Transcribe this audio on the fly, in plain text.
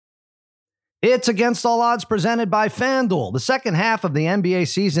It's Against All Odds presented by FanDuel. The second half of the NBA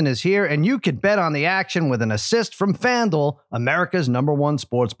season is here, and you can bet on the action with an assist from FanDuel, America's #1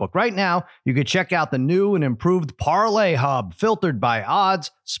 sportsbook. Right now, you can check out the new and improved Parlay Hub, filtered by odds,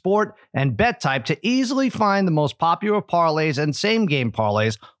 sport, and bet type to easily find the most popular parlays and same-game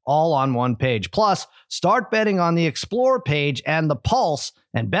parlays all on one page. Plus, start betting on the Explore page and the Pulse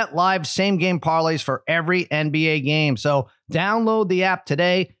and bet live same-game parlays for every NBA game. So download the app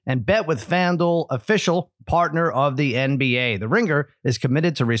today and bet with FanDuel, official partner of the NBA. The Ringer is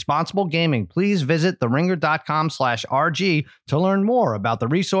committed to responsible gaming. Please visit theringer.com/RG to learn more about the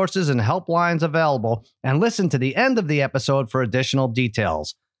resources and helplines available and listen to the end of the episode for additional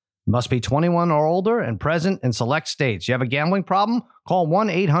details. Must be 21 or older and present in select states. You have a gambling problem? Call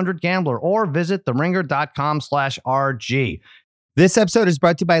 1-800-GAMBLER or visit theringer.com/RG. This episode is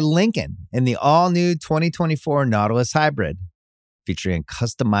brought to you by Lincoln and the all-new 2024 Nautilus Hybrid, featuring a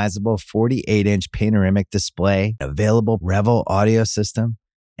customizable 48-inch panoramic display, available Revel audio system,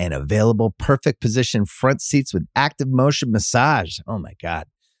 and available perfect position front seats with active motion massage. Oh my God.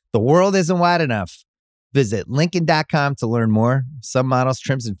 The world isn't wide enough. Visit Lincoln.com to learn more. Some models,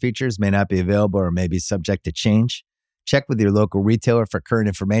 trims, and features may not be available or may be subject to change. Check with your local retailer for current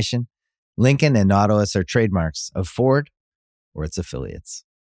information. Lincoln and Nautilus are trademarks of Ford or its affiliates.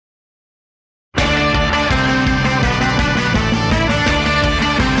 All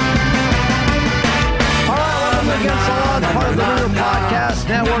right, welcome to Against All Odds, part of the Ringer Podcast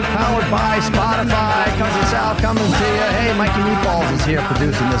Network, powered by Spotify. Cousin Sal coming to you. Hey, Mikey Meatballs is here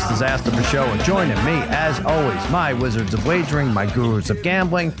producing this disaster show, and joining me, as always, my wizards of wagering, my gurus of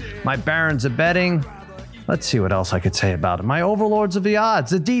gambling, my barons of betting. Let's see what else I could say about it. My overlords of the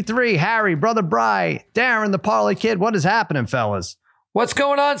odds, the D3, Harry, Brother Bry, Darren, the Parlay Kid. What is happening, fellas? What's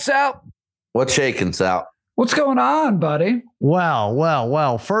going on, Sal? What's shaking, Sal? What's going on, buddy?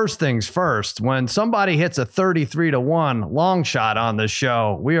 Well. First things first, when somebody hits a 33-1 long shot on this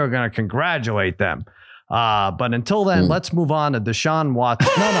show, we are going to congratulate them. But until then, let's move on to Deshaun Watson.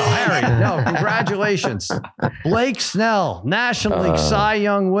 No, Harry. No, congratulations. Blake Snell, National League Cy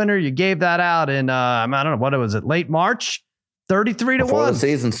Young winner. You gave that out in, I don't know, what was it, late March? 33-1.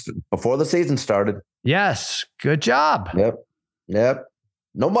 Before the season started. Yes. Good job. Yep.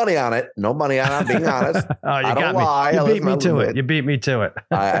 No money on it. I'm being honest. I don't lie. You beat me to it. You beat me to it.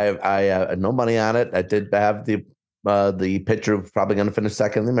 I no money on it. I did have the pitcher probably going to finish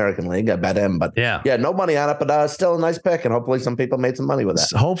second in the American League. I bet him, but yeah, no money on it, but still a nice pick. And hopefully some people made some money with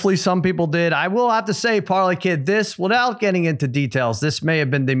that. Hopefully some people did. I will have to say, Parlay Kid, this, without getting into details, this may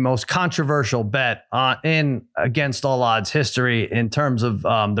have been the most controversial bet in Against All Odds history in terms of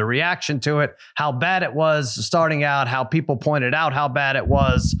the reaction to it, how bad it was starting out, how people pointed out how bad it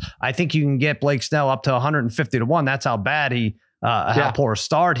was. I think you can get Blake Snell up to 150-1. That's how bad how poor a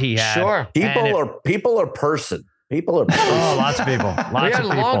start he had. Sure. People are person. People are lots of people.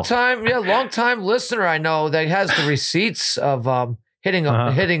 Long time listener I know that has the receipts of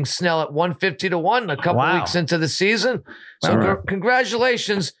hitting Snell at 150-1 a couple weeks into the season. So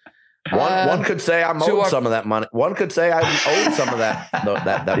congratulations. One could say I'm owed some of that money. One could say I'm owed some of that.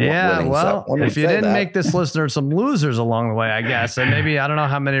 Yeah, winning. well, so if you didn't make this listener some losers along the way, I guess, and maybe I don't know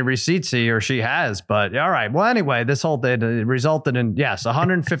how many receipts he or she has, but all right. Well, anyway, this whole thing resulted in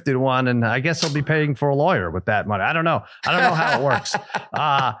 150-1, and I guess he'll be paying for a lawyer with that money. I don't know how it works.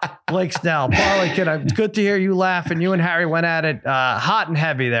 Blake Snell, Parlay Kid, it's good to hear you laugh, and you and Harry went at it hot and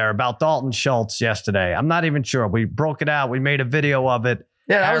heavy there about Dalton Schultz yesterday. I'm not even sure. We broke it out. We made a video of it.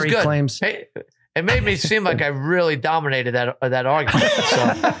 Yeah, that Harry was good. Claims, it made me seem like I really dominated that argument. So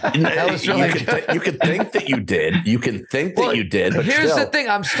that was really good. You could think that you did. You can think that you did. But here's the thing.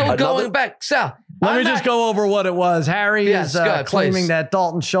 I'm still going back. Sal, let me just go over what it was. Harry is claiming that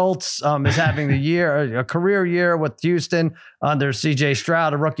Dalton Schultz is having a career year with Houston under C.J.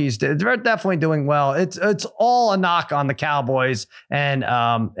 Stroud. The rookies, they're definitely doing well. It's all a knock on the Cowboys and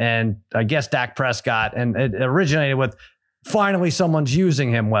I guess Dak Prescott, and it originated with finally someone's using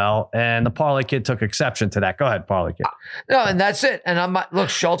him well, and the Parlay Kid took exception to that. Go ahead, Parlay Kid. No, and that's it. And look,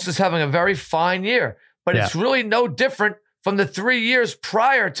 Schultz is having a very fine year, but it's really no different from the 3 years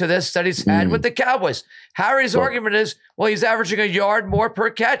prior to this that he's had with the Cowboys. Harry's argument is, well, he's averaging a yard more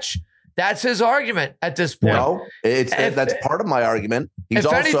per catch. That's his argument at this point. No, that's part of my argument.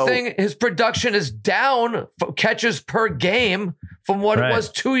 If anything, his production is down for catches per game from what it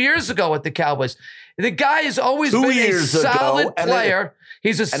was 2 years ago at the Cowboys. The guy has always been a solid player.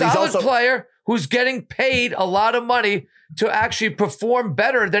 He's a solid player who's getting paid a lot of money to actually perform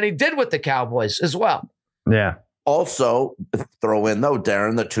better than he did with the Cowboys as well. Yeah. Also, throw in, though,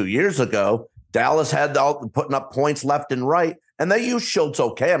 Darren, that 2 years ago, Dallas had putting up points left and right, And they used Schultz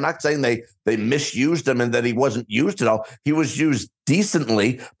okay. I'm not saying they misused him and that he wasn't used at all. He was used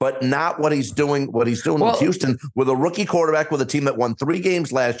decently, but not what he's doing with Houston, with a rookie quarterback with a team that won 3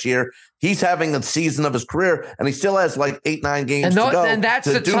 games last year. He's having the season of his career, and he still has like 8-9 games to go and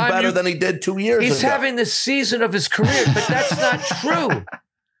that's to do better than he did 2 years ago. He's having the season of his career, but that's not true.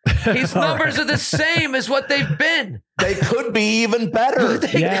 His numbers are the same as what they've been. They could be even better. They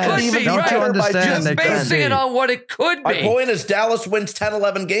could be, right? Just basing it on what it could be. My point is Dallas wins 10,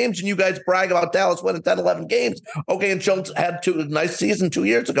 11 games, and you guys brag about Dallas winning 10, 11 games. Okay, and Schultz had a nice season 2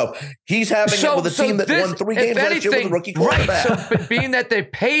 years ago. He's having it with a team that won 3 games last year with a rookie quarterback. Right, so being that they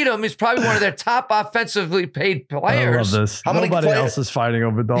paid him, he's probably one of their top offensively paid players. I love this. Nobody else is fighting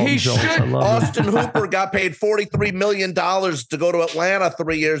over Dalton Schultz. Austin Hooper got paid $43 million to go to Atlanta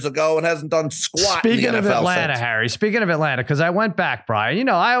 3 years ago and hasn't done squat in the NFL Speaking of Atlanta, since. Harry, speaking of Atlanta, because I went back, Brian,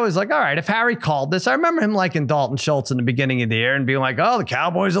 I always all right, if Harry called this, I remember him liking Dalton Schultz in the beginning of the year and being like, oh, the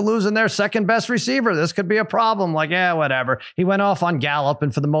Cowboys are losing their second best receiver. This could be a problem. Like, yeah, whatever. He went off on Gallup,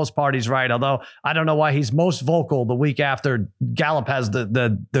 and for the most part, he's right. Although I don't know why he's most vocal the week after Gallup has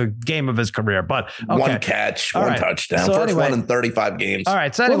the game of his career. But okay. One catch, one touchdown. So first one in 35 games. All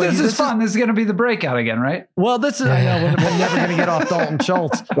right. So anyway, this is fun. This is going to be the breakout again, right? Well, this is, I know, we're never going to get off Dalton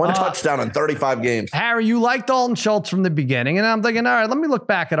Schultz. One touchdown in 35 games. Harry, you like Dalton Schultz from the beginning. And I'm thinking, all right, let me look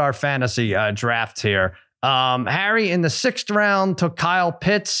back at our fantasy drafts here. Harry in the 6th round took Kyle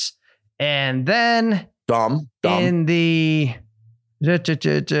Pitts, and then in the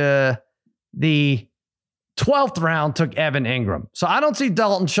 12th round took Evan Ingram. So I don't see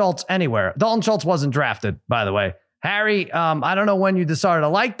Dalton Schultz anywhere. Dalton Schultz wasn't drafted, by the way. Harry, I don't know when you decided to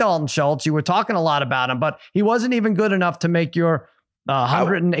like Dalton Schultz. You were talking a lot about him, but he wasn't even good enough to make your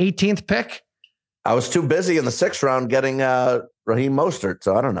 118th pick. I was too busy in the 6th round getting Raheem Mostert,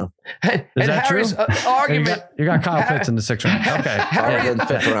 so I don't know. Is that Harry's true? Argument. You got Kyle Pitts in the 6th round. Okay. In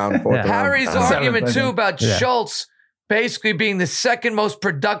 5th round, 4th round. Harry's argument, too, about Schultz basically being the second most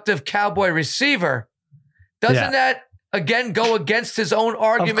productive Cowboy receiver. Doesn't that, again, go against his own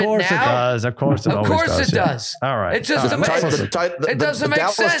argument now? Of course it does. Of course it does. All right. It just it doesn't make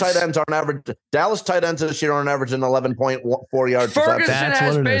sense. Dallas tight ends this year on average an 11.4 yards. Ferguson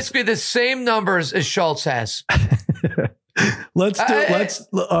has basically the same numbers as Schultz has. All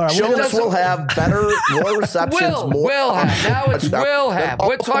right, Schultz will have more receptions. Will have.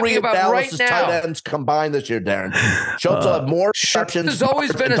 We're talking about Dallas's right now. Tight ends combined this year, Darren. Schultz will have more receptions. There's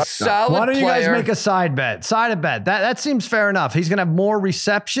always been a solid player. Why don't you guys make a side bet? That seems fair enough. He's going to have more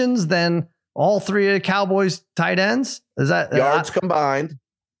receptions than all 3 of the Cowboys tight ends. Is that yards combined?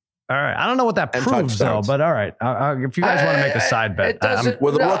 All right. I don't know what that proves, though, but all right. If you guys want to make a side bet.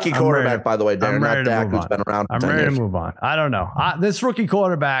 With a rookie quarterback, by the way, Darren, not Dak, who's been around for 10 years. I'm ready to move on. I don't know. This rookie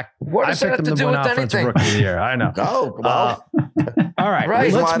quarterback, I picked him to win Offensive Rookie of the Year. I know. Oh, well. All right. The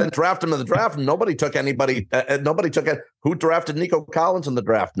reason why I didn't draft him in the draft, nobody took anybody. Nobody took it. Who drafted Nico Collins in the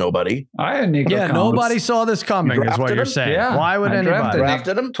draft? Nobody. I had Nico Collins. Nobody saw this coming, is what you're saying. Yeah, why would anybody?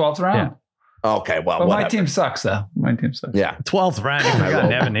 Drafted him? 12th round. Yeah. Okay, well, but my team sucks, though. Yeah. 12th round. I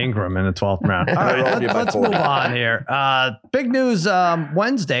got Evan Ingram in the 12th round. All right, let's move on here. Big news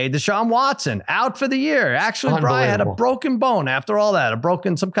Wednesday, Deshaun Watson out for the year. Actually, Brian had a broken bone after all that,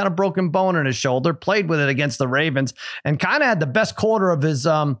 some kind of broken bone in his shoulder, played with it against the Ravens, and kind of had the best quarter of his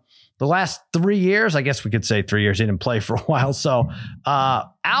the last 3 years. I guess we could say 3 years. He didn't play for a while. So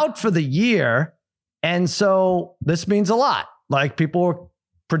out for the year. And so this means a lot. Like people were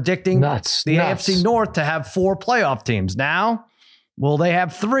predicting the AFC North to have 4 playoff teams. Now, will they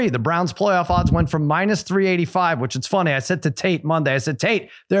have 3? The Browns playoff odds went from minus 385, which is funny. I said to Tate Monday, Tate,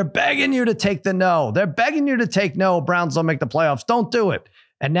 they're begging you to take the no. They're begging you to take no. Browns don't make the playoffs. Don't do it.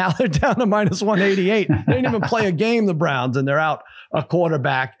 And now they're down to minus 188. They didn't even play a game, the Browns, and they're out a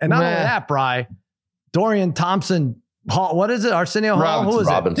quarterback. And not only that, Bri, Dorian Thompson, what is it? Arsenio Hall? Who is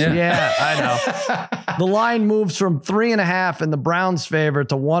Robinson. it? Yeah, I know. The line moves from 3.5 in the Browns' favor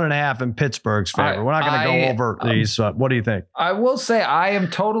to 1.5 in Pittsburgh's favor. We're not going to go over these. What do you think? I will say I am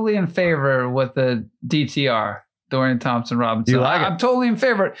totally in favor with the DTR, Dorian Thompson Robinson. I'm totally in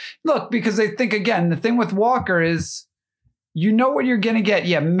favor. Look, because I think, again, the thing with Walker is you know what you're going to get.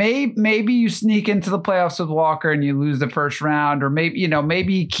 Yeah, maybe you sneak into the playoffs with Walker and you lose the first round, or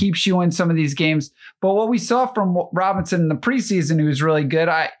maybe he keeps you in some of these games. But what we saw from Robinson in the preseason, he was really good.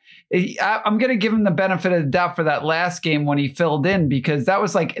 I'm going to give him the benefit of the doubt for that last game when he filled in, because that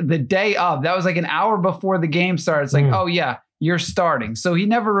was like the day of. That was like an hour before the game started. It's like, oh yeah, you're starting. So he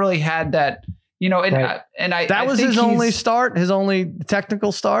never really had that, That was his only start, his only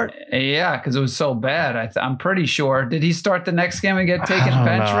technical start. Yeah, because it was so bad. I'm pretty sure. Did he start the next game and get taken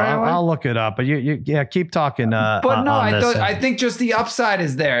bench right away? I'll look it up, but you keep talking. But no, I think just the upside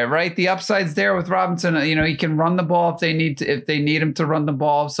is there, right? The upside's there with Robinson. He can run the ball if they need him to run the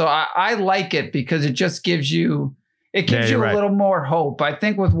ball. So I like it because it just gives you. It gives you a little more hope. I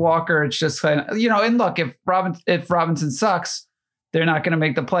think with Walker, it's just kind of, and look, if Robinson sucks, they're not going to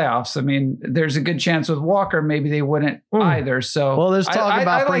make the playoffs. I mean, there's a good chance with Walker, maybe they wouldn't either. So, there's talk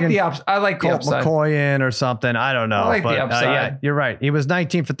about bringing I like the upside. McCoy in or something. I don't know. I like the upside. Yeah, you're right. He was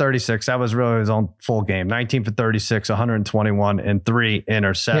 19 for 36. That was really his own full game. 19 for 36, 121 and 3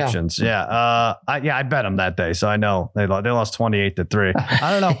 interceptions. Yeah. I bet him that day. So I know they lost 28-3.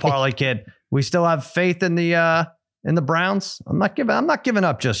 I don't know, Parlay Kid. We still have faith in the Browns. I'm not giving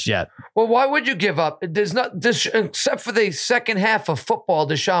up just yet. Well, why would you give up? There's not this except for the second half of football.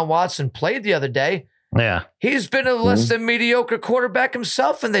 Deshaun Watson played the other day. Yeah, he's been a less than mediocre quarterback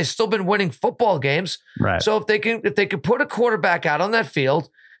himself, and they've still been winning football games. Right. So if they can put a quarterback out on that field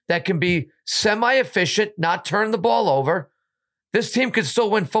that can be semi-efficient, not turn the ball over, this team could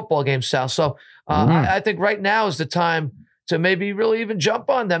still win football games, Sal. So I think right now is the time to maybe really even jump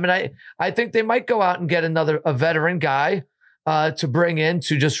on them. And I think they might go out and get a veteran guy to bring in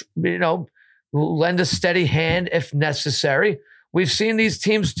to just, lend a steady hand if necessary. We've seen these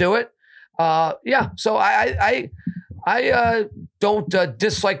teams do it. So I don't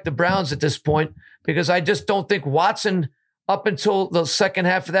dislike the Browns at this point because I just don't think Watson, up until the second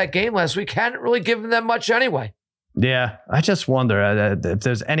half of that game last week, hadn't really given them much anyway. Yeah, I just wonder if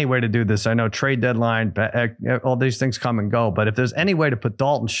there's any way to do this. I know trade deadline, all these things come and go, but if there's any way to put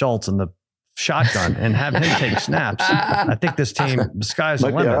Dalton Schultz in the shotgun and have him take snaps, I think this team, the sky's the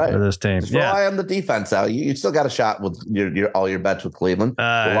limit for this team. Just rely on the defense, Al. You still got a shot with all your bets with Cleveland.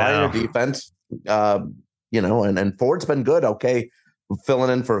 Rely on your defense, and Ford's been good. Okay,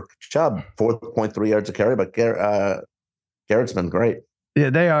 filling in for Chubb, 4.3 yards a carry, but Garrett's been great. Yeah,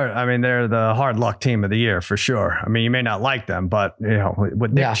 they are. I mean, they're the hard luck team of the year for sure. I mean, you may not like them, but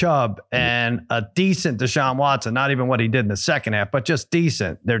with Nick Chubb and a decent Deshaun Watson, not even what he did in the second half, but just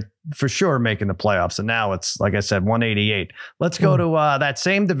decent, they're for sure making the playoffs. And now it's, like I said, 188. Let's go to that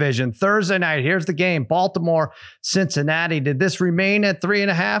same division. Thursday night, here's the game. Baltimore, Cincinnati. Did this remain at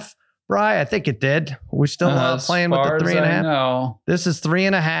 3.5? Bri, I think it did. We're still playing with the 3.5. No. This is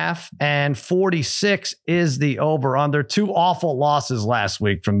 3.5, and 46 is the over/under. Two awful losses last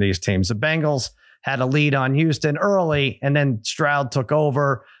week from these teams. The Bengals had a lead on Houston early, and then Stroud took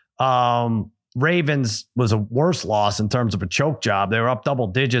over. Ravens was a worse loss in terms of a choke job. They were up double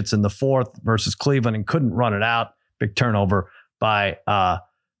digits in the fourth versus Cleveland and couldn't run it out. Big turnover by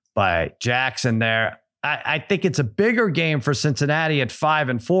Jackson there. I think it's a bigger game for Cincinnati at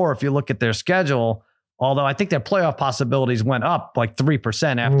 5-4 if you look at their schedule, although I think their playoff possibilities went up like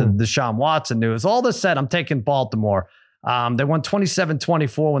 3% after the Deshaun Watson news. All this said, I'm taking Baltimore. They won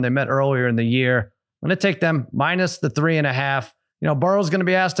 27-24 when they met earlier in the year. I'm going to take them minus the 3.5. Burrow's going to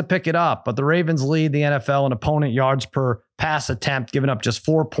be asked to pick it up, but the Ravens lead the NFL in opponent yards per pass attempt, giving up just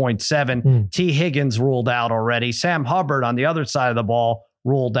 4.7. T. Higgins ruled out already. Sam Hubbard on the other side of the ball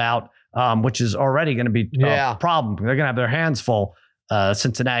ruled out. Which is already going to be a problem. They're going to have their hands full,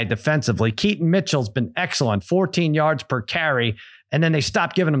 Cincinnati defensively. Keaton Mitchell's been excellent, 14 yards per carry, and then they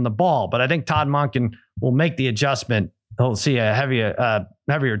stopped giving him the ball. But I think Todd Monken will make the adjustment. He'll see a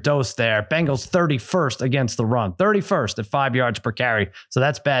heavier dose there. Bengals 31st against the run, 31st at 5 yards per carry. So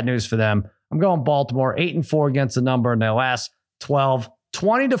that's bad news for them. I'm going Baltimore, 8-4 against the number in their last 12.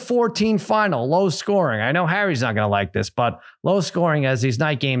 20-14 final, low scoring. I know Harry's not going to like this, but low scoring as these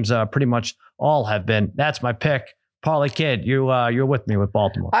night games pretty much all have been. That's my pick. Parlay Kid, you're with me with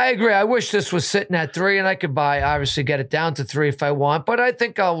Baltimore. I agree. I wish this was sitting at 3, and I could obviously get it down to 3 if I want, but I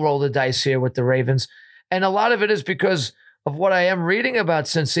think I'll roll the dice here with the Ravens. And a lot of it is because of what I am reading about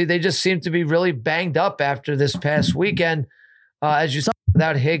Cincy. They just seem to be really banged up after this past weekend. As you saw,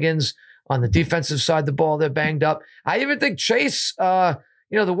 without Higgins, on the defensive side of the ball, they're banged up. I even think Chase, the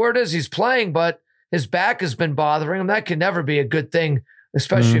word is he's playing, but his back has been bothering him. That can never be a good thing,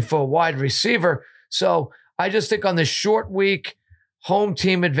 especially for a wide receiver. So I just think on the short week, home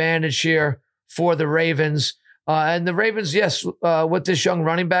team advantage here for the Ravens. And the Ravens, yes, with this young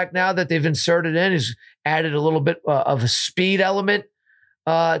running back now that they've inserted in, has added a little bit of a speed element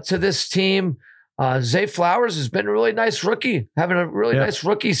to this team. Zay Flowers has been a really nice rookie, having a really nice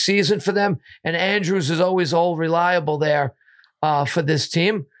rookie season for them. And Andrews is always all reliable there for this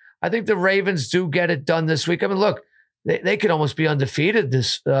team. I think the Ravens do get it done this week. I mean, look, they could almost be undefeated,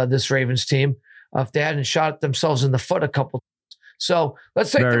 this Ravens team, if they hadn't shot themselves in the foot a couple. So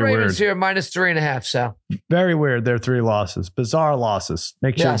let's take the Ravens here minus 3.5, Sal. Very weird. They're 3 losses, bizarre losses.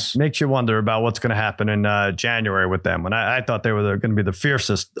 Makes you wonder about what's going to happen in January with them. When I thought they were going to be the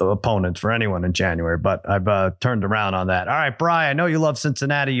fiercest opponents for anyone in January, but I've turned around on that. All right, Bri, I know you love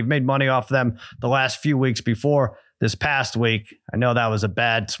Cincinnati. You've made money off them the last few weeks before this past week. I know that was a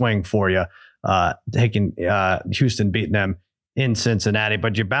bad swing for you, taking Houston beating them in Cincinnati,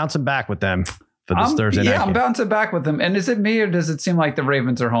 but you're bouncing back with them for this Thursday night. Yeah, I'm bouncing back with them. And is it me or does it seem like the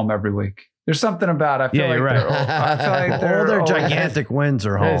Ravens are home every week? There's something about it. I feel like you're right. All their gigantic wins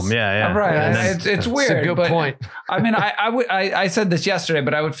are home. Yeah. Right. It's weird. It's a good point. I mean, I said this yesterday,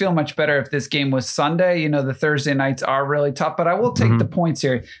 but I would feel much better if this game was Sunday. The Thursday nights are really tough, but I will take the points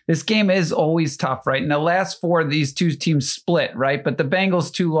here. This game is always tough, right? In the last 4, these two teams split, right? But the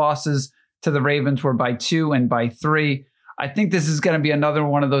Bengals' 2 losses to the Ravens were by 2 and by 3. I think this is going to be another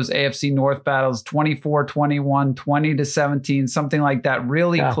one of those AFC North battles, 24-21, 20-17, something like that,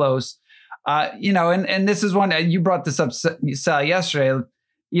 really close. And this is one, you brought this up, Sal, yesterday.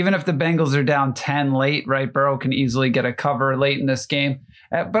 Even if the Bengals are down 10 late, right, Burrow can easily get a cover late in this game.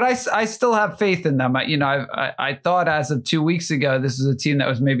 But I still have faith in them. I thought as of 2 weeks ago, this is a team that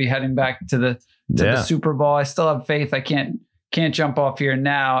was maybe heading back to the Super Bowl. I still have faith. I can't jump off here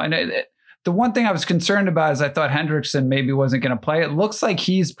now. And the one thing I was concerned about is I thought Hendrickson maybe wasn't going to play. It looks like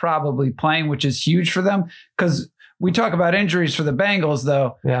he's probably playing, which is huge for them because we talk about injuries for the Bengals,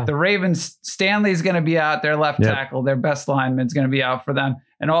 though. Yeah. The Ravens, Stanley's going to be out, their left tackle, their best lineman's going to be out for them.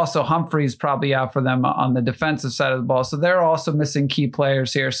 And also Humphrey's probably out for them on the defensive side of the ball. So they're also missing key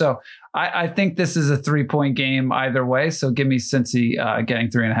players here. So I think this is a 3-point game either way. So give me Cincy getting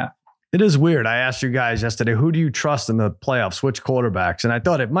 3.5. It is weird. I asked you guys yesterday, who do you trust in the playoffs? Which quarterbacks? And I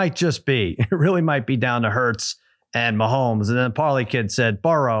thought it really might be down to Hurts and Mahomes. And then Parlay Kid said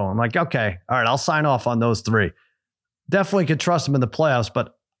Burrow. I'm like, okay, all right, I'll sign off on those 3. Definitely could trust them in the playoffs,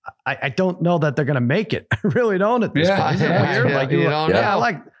 but I don't know that they're going to make it. I really don't at this point. Isn't it weird? I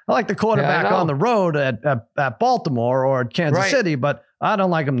like the quarterback on the road at Baltimore or at Kansas City, but I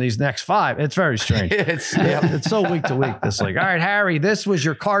don't like them these next 5. It's very strange. It's so week to week, this league. All right, Harry, this was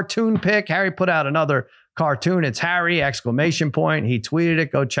your cartoon pick. Harry put out another cartoon. It's Harry, ! He tweeted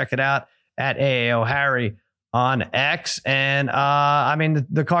it. Go check it out at AAO Harry on X. And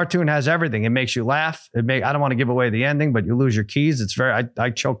the cartoon has everything. It makes you laugh. I don't want to give away the ending, but you lose your keys. It's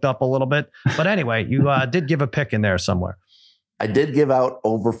I choked up a little bit. But anyway, you did give a pick in there somewhere. I did give out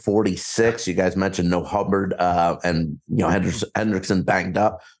over 46. You guys mentioned no Hubbard and Hendrickson banged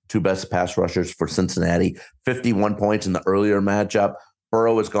up, 2 best pass rushers for Cincinnati, 51 points in the earlier matchup.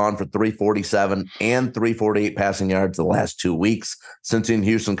 Burrow has gone for 347 and 348 passing yards the last 2 weeks. Cincy and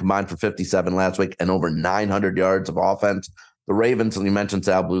Houston combined for 57 last week and over 900 yards of offense. The Ravens, and you mentioned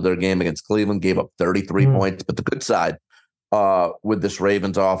Sal, blew their game against Cleveland, gave up 33 points. But the good side, with this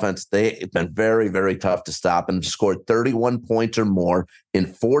Ravens offense, they've been very, very tough to stop and scored 31 points or more in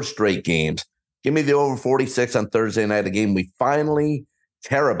 4 straight games. Give me the over 46 on Thursday night, a game we finally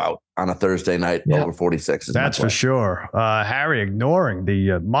care about on a Thursday night. Over 46. That's for sure. Harry ignoring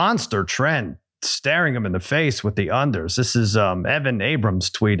the monster trend, staring him in the face with the unders. This is Evan Abrams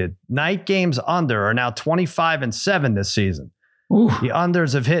tweeted, night games under are now 25-7 this season. Ooh. The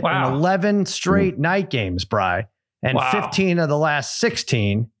unders have hit in 11 straight night games, Bri. And 15 of the last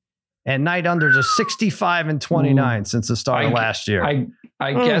 16, and night unders are 65-29 since the start of last year.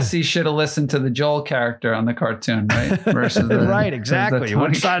 I guess he should have listened to the Joel character on the cartoon, right? Versus right, exactly.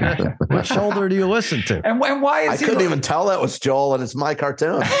 Which shoulder do you listen to? And why is I couldn't even tell that was Joel, and it's my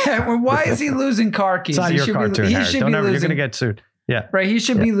cartoon. And why is he losing car keys? It's not your cartoon, Harry. You're going to get sued. Yeah. Right. He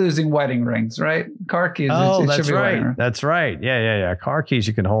should be losing wedding rings, right? Car keys. Oh, that's right. That's right. Yeah. Car keys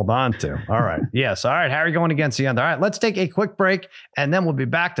you can hold on to. All right. Yes. All right. Harry going against the under. All right. Let's take a quick break and then we'll be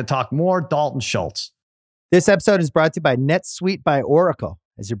back to talk more Dalton Schultz. This episode is brought to you by NetSuite by Oracle.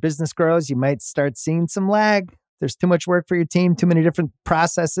 As your business grows, you might start seeing some lag. There's too much work for your team, too many different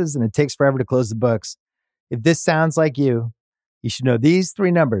processes, and it takes forever to close the books. If this sounds like you should know these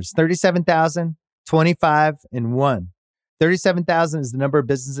 3 numbers: 37,000, 25, and 1. 37,000 is the number of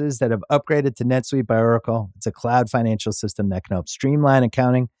businesses that have upgraded to NetSuite by Oracle. It's a cloud financial system that can help streamline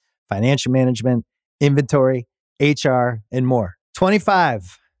accounting, financial management, inventory, HR, and more.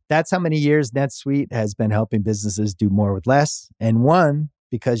 25, that's how many years NetSuite has been helping businesses do more with less. And 1,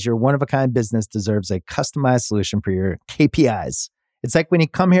 because your one-of-a-kind business deserves a customized solution for your KPIs. It's like when you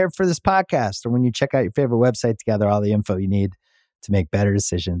come here for this podcast or when you check out your favorite website to gather all the info you need to make better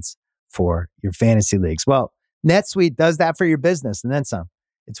decisions for your fantasy leagues. Well, NetSuite does that for your business and then some.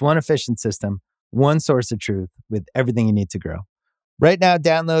 It's one efficient system, one source of truth with everything you need to grow. Right now,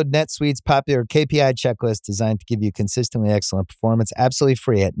 download NetSuite's popular KPI checklist designed to give you consistently excellent performance absolutely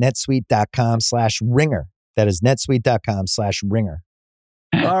free at netsuite.com/ringer. That is netsuite.com/ringer.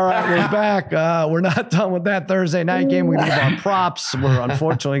 All right, we're back. We're not done with that Thursday night game. We're going to give our props. We're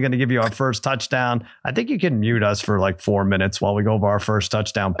unfortunately going to give you our first touchdown. I think you can mute us for like 4 minutes while we go over our first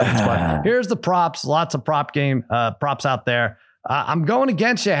touchdown picks. But here's the props. Lots of props out there. I'm going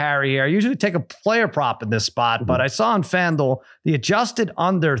against you, Harry, here. I usually take a player prop in this spot, but I saw on FanDuel the adjusted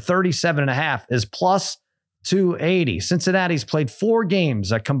under 37.5 is plus 280. Cincinnati's played 4 games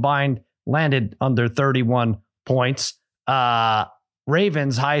that combined landed under 31 points.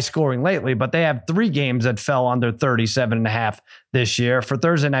 Ravens high scoring lately, but they have 3 games that fell under 37.5 this year. For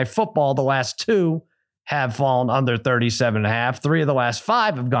Thursday Night Football, the last 2 have fallen under 37.5. 3 of the last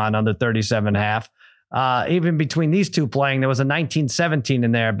 5 have gone under 37.5. Even between these 2 playing, there was a 19-17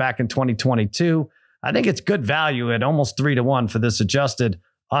 in there back in 2022. I think it's good value at almost 3-1 for this adjusted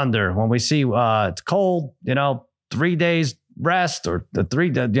under. When we see it's cold, 3 days rest or the 3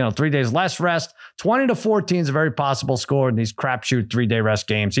 days less rest, 20-14 is a very possible score in these crapshoot 3-day rest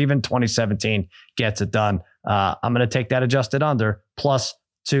games. Even 2017 gets it done. I'm going to take that adjusted under plus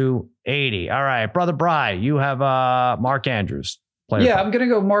 280. All right, Brother Bry, you have Mark Andrews. I'm going to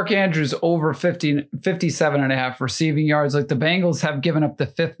go Mark Andrews over 57.5 receiving yards. Like the Bengals have given up the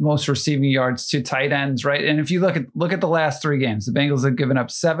 5th most receiving yards to tight ends, right? And if you look at the last 3 games, the Bengals have given up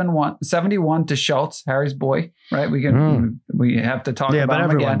 71 to Schultz, Harry's boy, right? We have to talk about him again. Yeah, but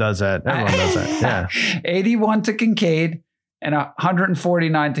everyone does that. Yeah. 81 to Kincaid and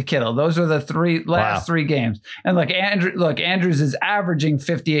 149 to Kittle. Those are the last 3 games. And Andrews is averaging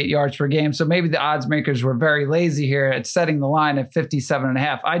 58 yards per game. So maybe the odds makers were very lazy here at setting the line at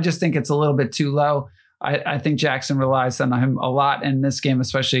 57.5. I just think it's a little bit too low. I think Jackson relies on him a lot in this game,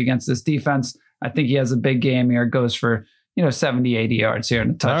 especially against this defense. I think he has a big game here. Goes for 70, 80 yards here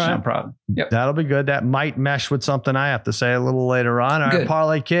in a touchdown problem. Yep. That'll be good. That might mesh with something I have to say a little later on. All right,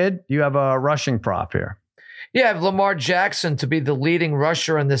 Parlay Kid, you have a rushing prop here. Yeah, I have Lamar Jackson to be the leading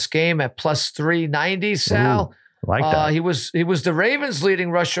rusher in this game at plus 390, Sal. Ooh, like that. He was the Ravens' leading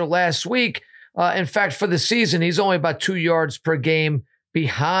rusher last week. In fact, for the season, he's only about 2 yards per game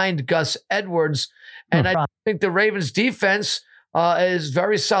behind Gus Edwards. And I think the Ravens' defense is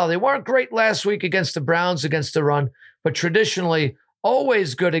very solid. They weren't great last week against the Browns against the run, but traditionally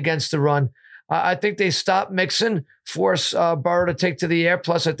always good against the run. I think they stopped Mixon, force Burrow to take to the air.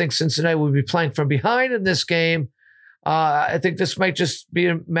 Plus, I think Cincinnati will be playing from behind in this game. I think this might just be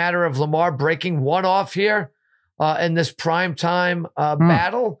a matter of Lamar breaking one off here in this primetime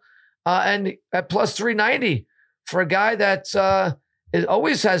battle. And at plus 390 for a guy that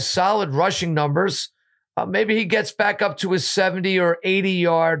always has solid rushing numbers. Maybe he gets back up to his 70 or 80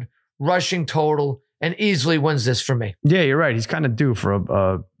 yard rushing total and easily wins this for me. Yeah, you're right. He's kind of due for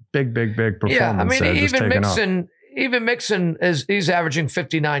a big performance. Yeah, I mean, even Mixon he's averaging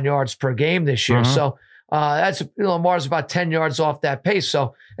 59 yards per game this year. So that's Lamar's about 10 yards off that pace.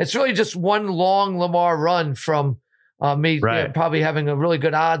 So it's really just one long Lamar run from me probably having a really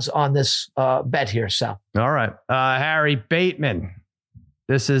good odds on this bet here. So all right, Harry Bateman.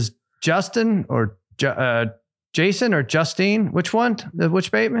 This is Justin or Jason or Justine? Which one?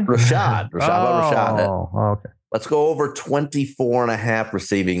 Which Bateman? Rashad. Oh, okay. Let's go over 24.5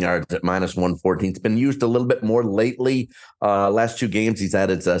 receiving yards at minus 114. It's been used a little bit more lately. Last 2 games, he's had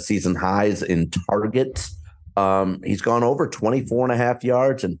his season highs in targets. He's gone over 24.5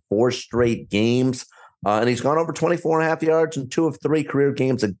 yards in 4 straight games. And he's gone over 24.5 yards in 2 of 3 career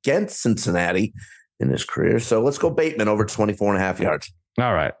games against Cincinnati in his career. So let's go Bateman over 24.5 yards.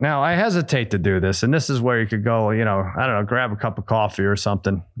 All right. Now, I hesitate to do this, and this is where you could go, grab a cup of coffee or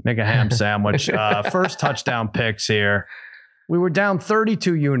something, make a ham sandwich. First touchdown picks here. We were down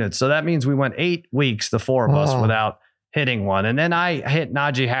 32 units, so that means we went 8 weeks, the 4 of us, without hitting one. And then I hit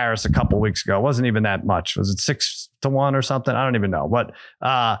Najee Harris a couple weeks ago. It wasn't even that much. Was it 6-1 or something? I don't even know. But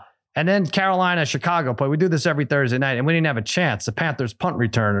and then Carolina, Chicago play. We do this every Thursday night, and we didn't have a chance. The Panthers punt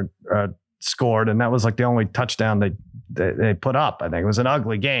return scored, and that was like the only touchdown they put up. I think it was an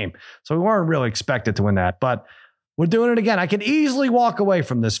ugly game. So we weren't really expected to win that, but we're doing it again. I could easily walk away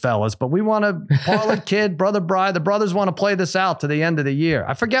from this, fellas, but we want to Parlay Kid, Brother Bry. The brothers want to play this out to the end of the year.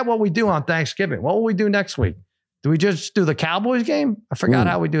 I forget what we do on Thanksgiving. What will we do next week? Do we just do the Cowboys game? I forgot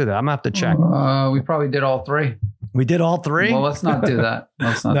how we do that. I'm gonna have to check. We probably did all 3. We did all 3? Well, let's not do that.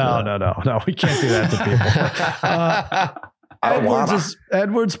 No. We can't do that to people.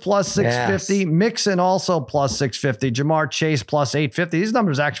 Edwards plus 650. Yes. Mixon also plus 650. Jamar Chase plus 850. These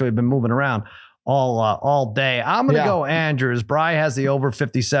numbers actually have been moving around all day. I'm going to go Andrews. Bry has the over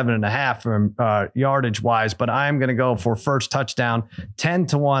 57.5 from yardage wise, but I'm going to go for first touchdown,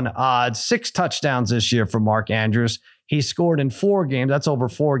 10-1 odds, 6 touchdowns this year for Mark Andrews. He scored in 4 games. That's over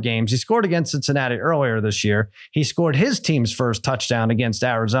 4 games. He scored against Cincinnati earlier this year. He scored his team's first touchdown against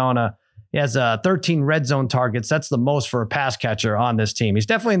Arizona. He has 13 red zone targets. That's the most for a pass catcher on this team. He's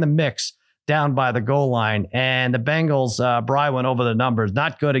definitely in the mix down by the goal line. And the Bengals, Bry went over the numbers.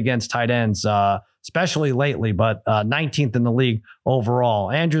 Not good against tight ends, especially lately, but 19th in the league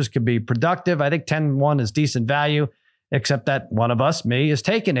overall. Andrews could be productive. I think 10-1 is decent value, except that one of us, me, is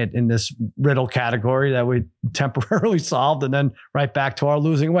taking it in this riddle category that we temporarily solved and then right back to our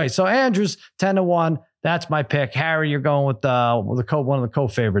losing way. So Andrews, 10-1. That's my pick. Harry, you're going with one of the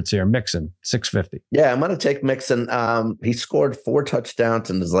co-favorites here, Mixon, 650. Yeah, I'm going to take Mixon. He scored 4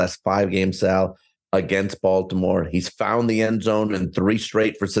 touchdowns in his last 5 games, Sal, against Baltimore. He's found the end zone in 3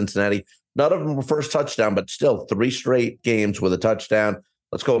 straight for Cincinnati. None of them were first touchdown, but still 3 straight games with a touchdown.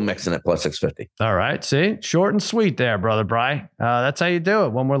 Let's go Mixon at plus 650. All right. See, short and sweet there, brother Bry. That's how you do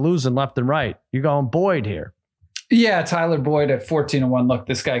it when we're losing left and right. You're going Boyd here. Yeah, Tyler Boyd at 14-1. Look,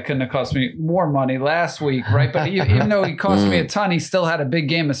 this guy couldn't have cost me more money last week, right? But even though he cost me a ton, he still had a big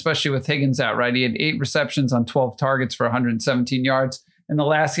game, especially with Higgins out, right? He had 8 receptions on 12 targets for 117 yards. In the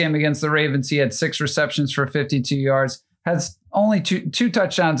last game against the Ravens, he had 6 receptions for 52 yards. Has only two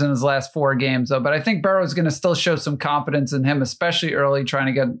touchdowns in his last 4 games, though. But I think Burrow's going to still show some confidence in him, especially early,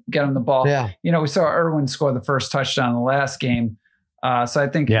 trying to get him the ball. Yeah. We saw Irwin score the first touchdown in the last game. So I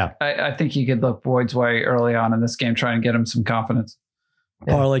think I think he could look Boyd's way early on in this game, trying to get him some confidence.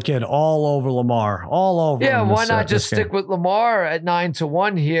 Parlay kid all over Lamar, all over. Yeah, why not just stick with Lamar at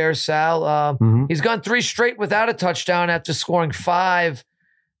 9-1 here, Sal? He's gone 3 straight without a touchdown after scoring 5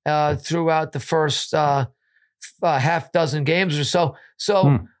 throughout the first half dozen games or so.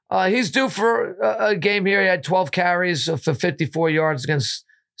 So he's due for a game here. He had 12 carries for 54 yards against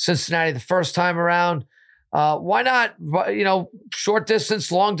Cincinnati the first time around. Why not? Short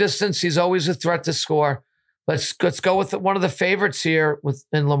distance, long distance. He's always a threat to score. Let's go with one of the favorites here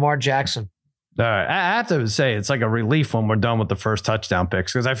in Lamar Jackson. All right. I have to say it's like a relief when we're done with the first touchdown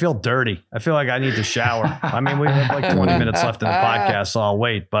picks because I feel dirty. I feel like I need to shower. I mean, we have like 20 minutes left in the podcast, so I'll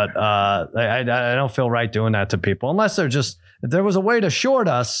wait. But I don't feel right doing that to people unless if there was a way to short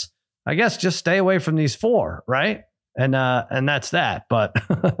us, I guess just stay away from these 4, right? And that's that. But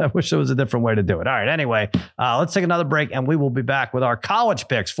I wish there was a different way to do it. All right. Anyway, let's take another break and we will be back with our college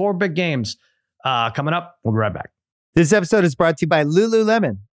picks. 4 big games coming up. We'll be right back. This episode is brought to you by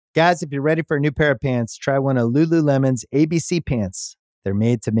Lululemon. Guys, if you're ready for a new pair of pants, try one of Lululemon's ABC pants. They're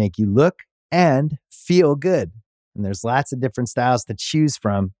made to make you look and feel good. And there's lots of different styles to choose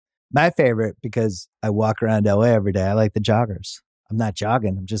from. My favorite, because I walk around LA every day, I like the joggers. I'm not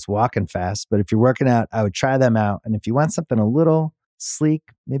jogging. I'm just walking fast. But if you're working out, I would try them out. And if you want something a little sleek,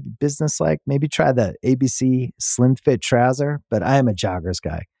 maybe business-like, maybe try the ABC Slim Fit trouser. But I am a joggers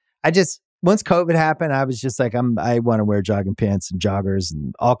guy. Once COVID happened, I was just like, I want to wear jogging pants and joggers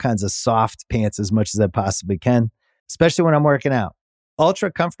and all kinds of soft pants as much as I possibly can, especially when I'm working out.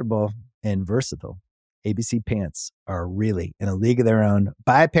 Ultra comfortable and versatile. ABC pants are really in a league of their own.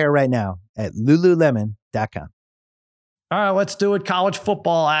 Buy a pair right now at lululemon.com. All right, let's do it. College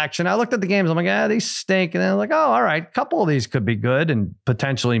football action. I looked at the games. I'm like, these stink. And then I'm like, oh, all right. A couple of these could be good and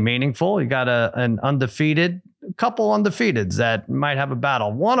potentially meaningful. You got a couple undefeateds that might have a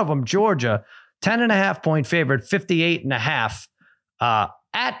battle. One of them, Georgia, 10.5 point favorite, 58.5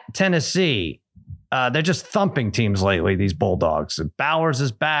 at Tennessee. They're just thumping teams lately, these Bulldogs. Bowers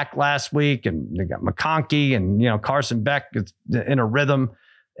is back last week, and they got McConkey and Carson Beck is in a rhythm.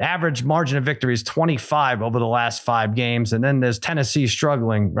 Average margin of victory is 25 over the last 5 games. And then there's Tennessee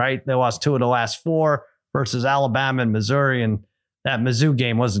struggling, right? They lost 2 of the last 4 versus Alabama and Missouri. And that Mizzou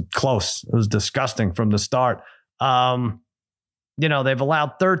game wasn't close. It was disgusting from the start. They've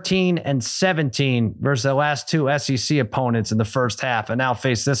allowed 13 and 17 versus the last 2 SEC opponents in the first half and now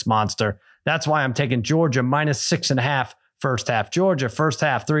face this monster. That's why I'm taking Georgia minus 6.5 first half. Georgia, first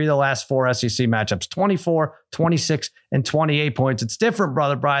half, 3 of the last 4 SEC matchups, 24, 26, and 28 points. It's different,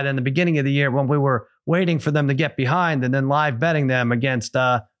 brother Brian, than the beginning of the year when we were waiting for them to get behind and then live betting them against,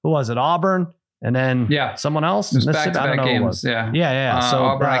 who was it, Auburn? And then someone else? It was back-to-back games, Yeah. So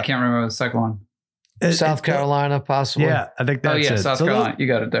Auburn, I can't remember the second one. South Carolina, possibly. Yeah, I think that's it. South Carolina. You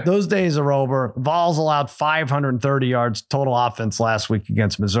got it there. Those days are over. Vols allowed 530 yards total offense last week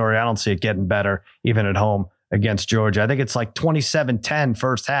against Missouri. I don't see it getting better, even at home against Georgia. I think it's like 27-10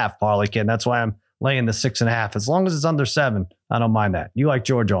 first half, Parlay Kid. That's why I'm laying the 6.5. As long as it's under 7, I don't mind that. You like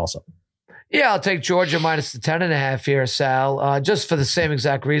Georgia also. Yeah, I'll take Georgia minus the 10.5 here, Sal. Just for the same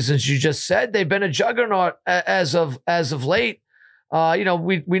exact reasons you just said. They've been a juggernaut as of late.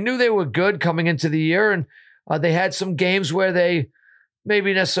 We knew they were good coming into the year, and they had some games where they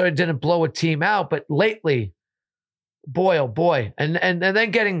maybe necessarily didn't blow a team out, but lately, boy, oh boy, and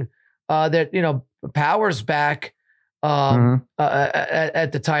then getting Powers back at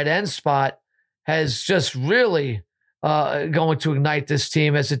the tight end spot has just really going to ignite this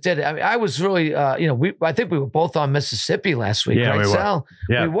team as it did. I mean, I was really, I think we were both on Mississippi last week, right, Sal?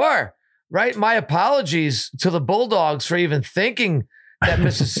 Yeah. We were, right? My apologies to the Bulldogs for even thinking that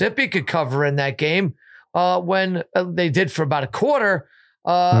Mississippi could cover in that game when they did for about a quarter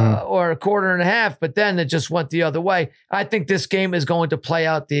or a quarter and a half, but then it just went the other way. I think this game is going to play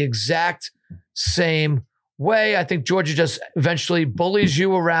out the exact same way. I think Georgia just eventually bullies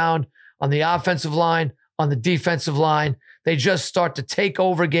you around on the offensive line, on the defensive line. They just start to take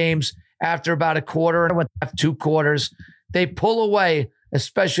over games after about a quarter and a half, 2 quarters. They pull away,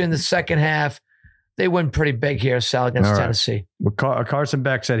 especially in the second half. They win pretty big here, Sal, against Tennessee. Well, Carson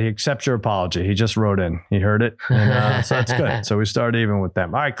Beck said he accepts your apology. He just wrote in. He heard it. And, so that's good. So we started even with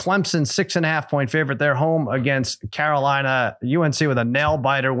them. All right, Clemson, 6.5-point favorite. They're home against Carolina. UNC with a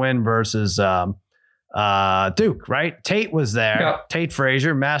nail-biter win versus Duke, right? Tate was there. Yep. Tate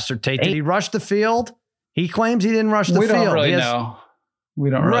Frazier, Master Tate. Did he rush the field? He claims he didn't rush the field. We don't really know. We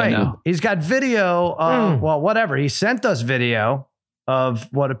don't really know. He's got video. Whatever. He sent us video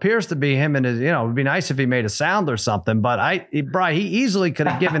of what appears to be him and his, it would be nice if he made a sound or something, but he easily could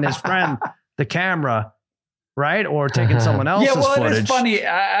have given his friend the camera, right? Or taken someone else's footage. It's funny.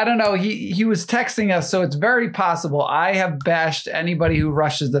 I don't know. He was texting us, so it's very possible. I have bashed anybody who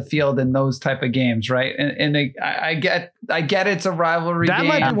rushes the field in those type of games, right? And I get it's a rivalry game. That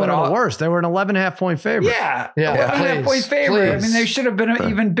might be one of the worst. They were an 11.5-point favorite. Yeah. 11.5-point favorite. Please. I mean, they should have been an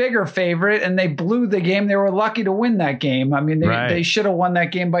even bigger favorite, and they blew the game. They were lucky to win that game. I mean, they should have won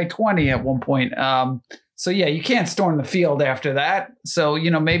that game by 20 at one point. So yeah, you can't storm the field after that. So,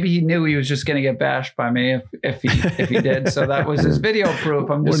 maybe he knew he was just going to get bashed by me if he did. So that was his video proof.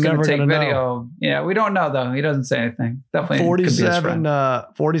 I'm just going to take video. Know. Yeah, we don't know though. He doesn't say anything. Definitely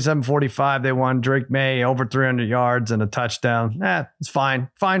 47-45. They won. Drake May over 300 yards and a touchdown. It's fine.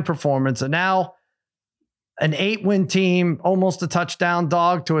 Fine performance. And now an 8-win team, almost a touchdown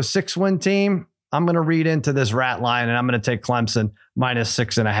dog to a 6-win team. I'm going to read into this rat line, and I'm going to take Clemson minus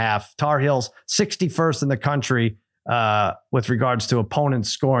 6.5. Tar Heels 61st in the country with regards to opponents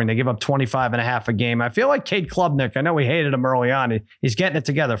scoring. They give up 25.5 a game. I feel like Cade Klubnik, I know we hated him early on. He's getting it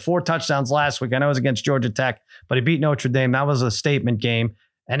together. 4 touchdowns last week. I know it was against Georgia Tech, but he beat Notre Dame. That was a statement game.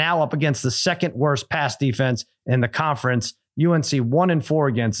 And now up against the second worst pass defense in the conference. UNC 1-4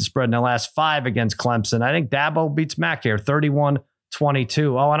 against the spread in the last 5 against Clemson. I think Dabo beats Mac here, 31-22.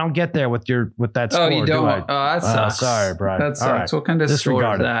 Oh, I don't get there with that score. Oh, you don't? Oh, that sucks. Sorry, Brian. That sucks. Right. What kind of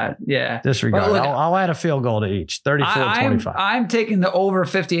score is that? Yeah. Disregard. I'll add a field goal to each. 34-25. I'm taking the over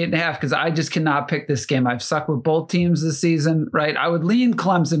 58.5 because I just cannot pick this game. I've sucked with both teams this season, right? I would lean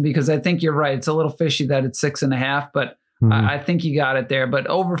Clemson because I think you're right. It's a little fishy that it's 6.5, but I think you got it there. But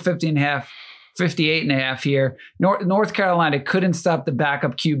over 50.5, 58.5 here. North Carolina couldn't stop the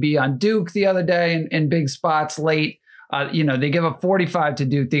backup QB on Duke the other day in big spots late. They give up 45 to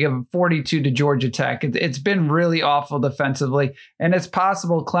Duke. They give up 42 to Georgia Tech. It's been really awful defensively. And it's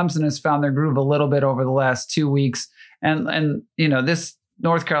possible Clemson has found their groove a little bit over the last 2 weeks. And this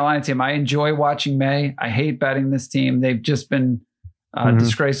North Carolina team, I enjoy watching May. I hate betting this team. They've just been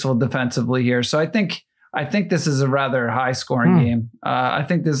disgraceful defensively here. So I think this is a rather high scoring game. I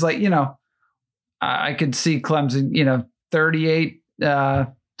think there's I could see Clemson,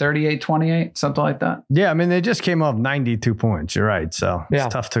 38-28, something like that. Yeah, I mean, they just came off 92 points. You're right. So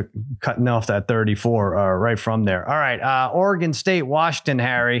it's tough to cutting off that 34 right from there. All right. Oregon State, Washington,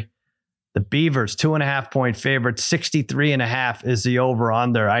 Harry. The Beavers, 2.5-point favorite. 63.5 is the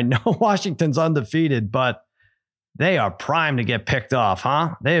over-under. I know Washington's undefeated, but they are primed to get picked off,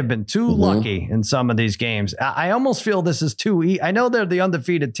 huh? They have been too lucky in some of these games. I almost feel this is too easy. I know they're the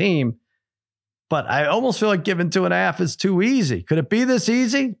undefeated team, but I almost feel like giving 2.5 is too easy. Could it be this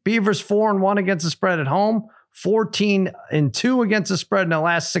easy? Beavers 4-1 against the spread at home, 14-2 against the spread in the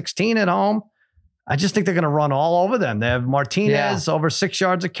last 16 at home. I just think they're going to run all over them. They have Martinez over 6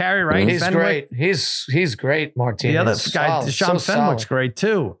 yards of carry, right? He's great. He's great, Martinez. The other guy, Deshaun Fenwick's great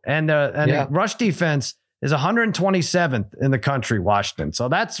too. And the rush defense is 127th in the country, Washington. So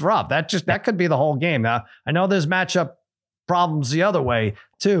that's rough. That could be the whole game. Now, I know there's matchup problems the other way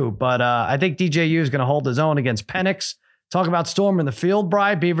too, but I think DJU is going to hold his own against Penix. Talk about storming the field,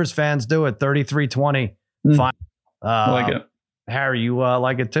 Bri. Beavers fans do it 33-20. Fine. I like it. Harry, you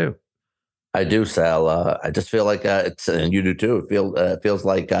like it too. I do, Sal. I just feel like it's, and you do too. It feels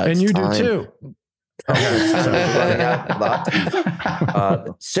like, and you do too.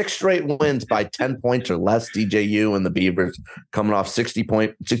 6 straight wins by 10 points or less. DJU and the Beavers coming off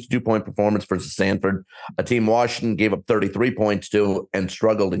 62-point performance versus Stanford, a team Washington gave up 33 points to and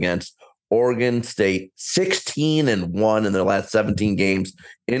struggled against. Oregon State 16-1 in their last 17 games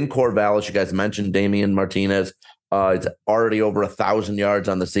in Corvallis. You guys mentioned Damian Martinez. It's already over 1,000 yards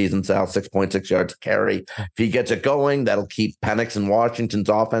on the season, Sal, 6.6 yards a carry. If he gets it going, that'll keep Penix and Washington's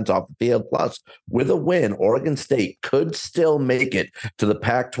offense off the field. Plus, with a win, Oregon State could still make it to the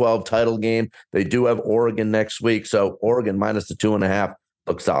Pac-12 title game. They do have Oregon next week, so Oregon minus the 2.5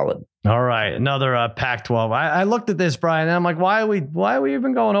 looks solid. All right, another Pac-12. I looked at this, Brian, and I'm like, why are we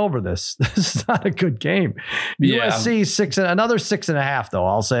even going over this? This is not a good game. Yeah. USC another 6.5 though.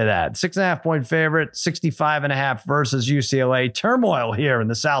 I'll say that 6.5 point favorite, 65.5 versus UCLA. Turmoil here in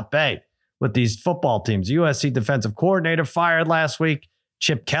the South Bay with these football teams. USC defensive coordinator fired last week.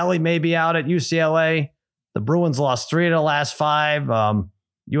 Chip Kelly may be out at UCLA. The Bruins lost 3 of the last 5.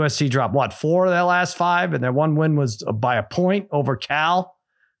 USC dropped 4 of their last 5, and their one win was by a point over Cal.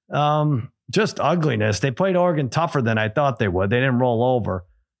 Just ugliness. They played Oregon tougher than I thought they would. They didn't roll over.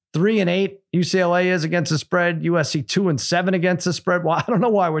 3-8 UCLA is against the spread. USC 2-7 against the spread. Well, I don't know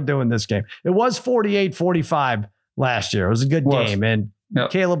why we're doing this game. It was 48-45 last year. It was a good game, and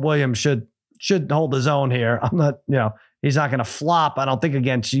Caleb Williams should hold his own here. I'm not, he's not going to flop, I don't think,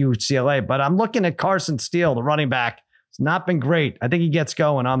 against UCLA, but I'm looking at Carson Steele, the running back. It's not been great. I think he gets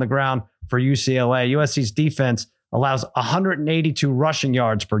going on the ground for UCLA. USC's defense allows 182 rushing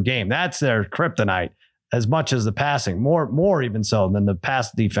yards per game. That's their kryptonite, as much as the passing, more even so than the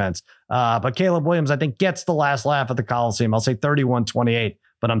pass defense. But Caleb Williams, I think, gets the last laugh at the Coliseum. I'll say 31-28,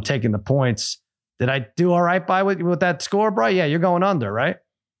 but I'm taking the points. Did I do all right with that score, Bri? Yeah, you're going under, right?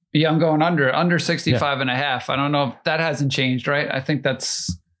 Yeah, I'm going under 65 and a half. I don't know if that hasn't changed, right? I think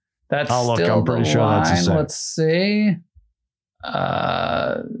that's I'll look, still I'm pretty sure line. that's the same. Let's see.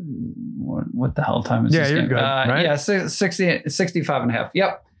 What the hell time is this? Yeah, you're game? good, right? Yeah, 65 and a half.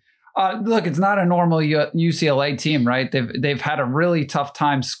 Yep. Look, it's not a normal UCLA team, right? They've had a really tough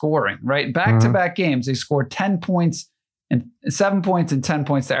time scoring, right? Back-to-back games, they scored 10 points and 7 points and 10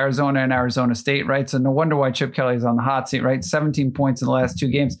 points to Arizona and Arizona State, right? So no wonder why Chip Kelly is on the hot seat, right? 17 points in the last 2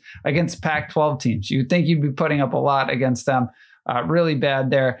 games against Pac-12 teams. You'd think you'd be putting up a lot against them. Really bad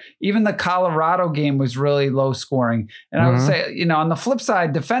there. Even the Colorado game was really low scoring. And I would say, on the flip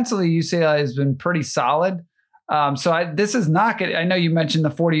side, defensively, UCLA has been pretty solid. This is not good. I know you mentioned the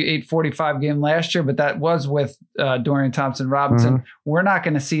 48-45 game last year, but that was with Dorian Thompson-Robinson. We're not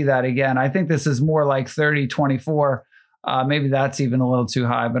going to see that again. I think this is more like 30-24. Maybe that's even a little too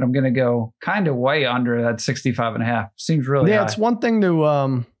high, but I'm going to go kind of way under that 65.5. Seems really high. It's one thing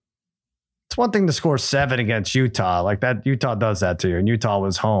to it's one thing to score 7 against Utah. Like that, Utah does that to you, and Utah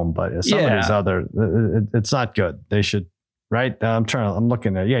was home, but some of these other, it's not good. They should, right? I'm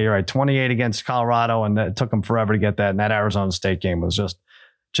looking at, you're right. 28 against Colorado, and it took them forever to get that. And that Arizona State game was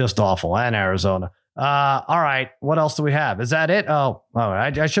just awful. And Arizona. All right. What else do we have? Is that it? Oh, all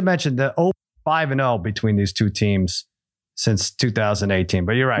right. I should mention the 5-0 between these two teams since 2018,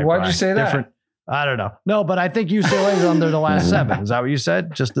 but you're right. Why'd you say that? I don't know. No, but I think UCLA is under the last 7. Is that what you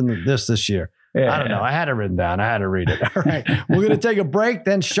said? Just in this year. Yeah, I don't know. I had it written down. I had to read it. All right. We're going to take a break.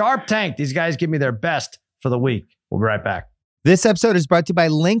 Then Sharp Tank. These guys give me their best for the week. We'll be right back. This episode is brought to you by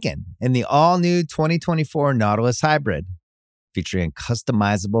Lincoln and the all-new 2024 Nautilus Hybrid. Featuring a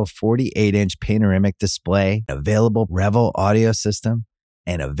customizable 48-inch panoramic display, available Revel audio system,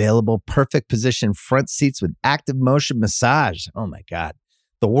 and available perfect position front seats with active motion massage. Oh my God.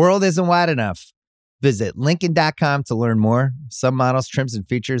 The world isn't wide enough. Visit Lincoln.com to learn more. Some models, trims, and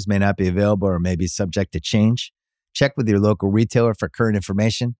features may not be available or may be subject to change. Check with your local retailer for current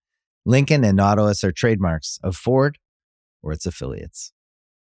information. Lincoln and Nautilus are trademarks of Ford or its affiliates.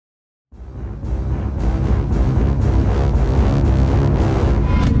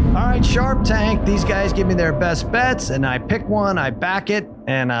 All right, Sharp Tank. These guys give me their best bets, and I pick one, I back it,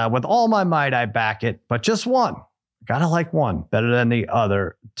 and with all my might, I back it. But just one. Gotta like one better than the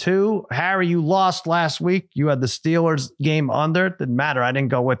other. 2, Harry, you lost last week. You had the Steelers game under. Didn't matter. I didn't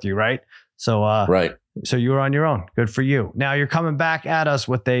go with you, right? So, right. So you were on your own. Good for you. Now you're coming back at us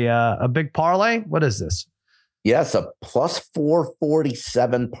with a big parlay. What is this? Yes, a plus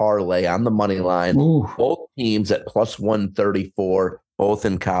 447 parlay on the money line. Ooh. Both teams at plus 134, both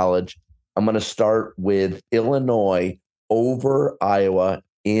in college. I'm going to start with Illinois over Iowa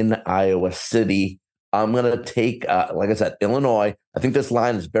in Iowa City. I'm going to take, like I said, Illinois. I think this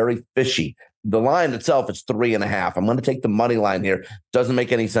line is very fishy. The line itself is 3.5. I'm going to take the money line here. Doesn't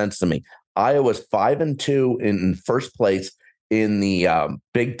make any sense to me. Iowa's 5-2 in first place in the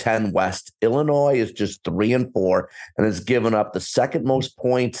Big Ten West. Illinois is just 3-4 and has given up the second most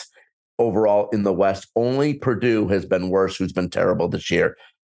points overall in the West. Only Purdue has been worse, who's been terrible this year.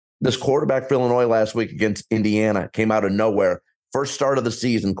 This quarterback for Illinois last week against Indiana came out of nowhere. First start of the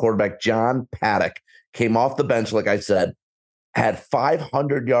season, quarterback John Paddock came off the bench, like I said, had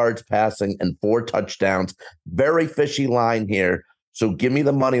 500 yards passing and 4 touchdowns. Very fishy line here. So give me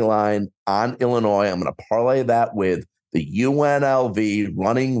the money line on Illinois. I'm going to parlay that with the UNLV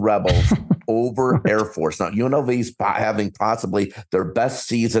running Rebels over Air Force. Now, UNLV's having possibly their best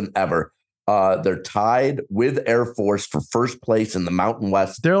season ever. They're tied with Air Force for first place in the Mountain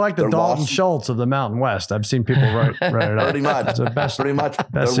West. They're like the Dalton Schultz of the Mountain West. I've seen people write it up. Pretty much. Pretty much.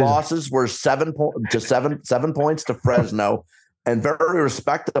 Their losses were 7 points to Fresno, and very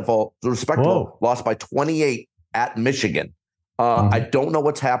respectable. Lost by 28 at Michigan. I don't know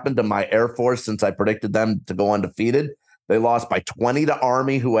what's happened to my Air Force since I predicted them to go undefeated. They lost by 20 to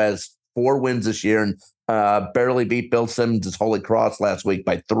Army, who has 4 wins this year, and barely beat Bill Simmons' Holy Cross last week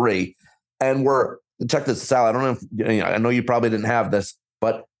by 3. And check this out. I don't know if I know you probably didn't have this,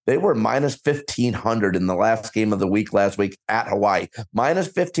 but they were minus 1,500 in the last game of the week last week at Hawaii. Minus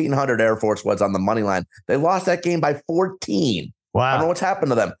 1,500 Air Force was on the money line. They lost that game by 14. Wow. I don't know what's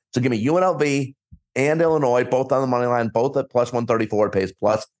happened to them. So give me UNLV and Illinois, both on the money line, both at plus 134, pays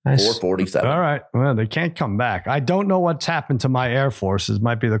plus 447. All right. Well, they can't come back. I don't know what's happened to my Air Forces.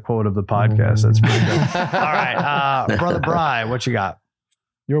 Might be the quote of the podcast. That's pretty good. All right. Brother Bry, what you got?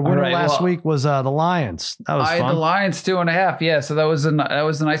 Your winner last week was the Lions. That was fun. The Lions 2.5. Yeah. So that was a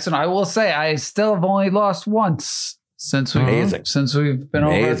nice one. I will say I still have only lost once since we've been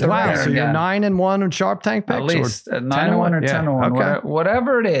over at the Wow. So you're 9-1 in Sharp Tank picks? At least 9-1 or 10-1, okay.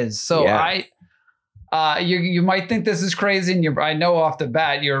 Whatever it is. So you might think this is crazy, and I know off the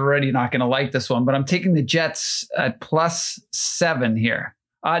bat you're already not going to like this one, but I'm taking the Jets at plus 7 here.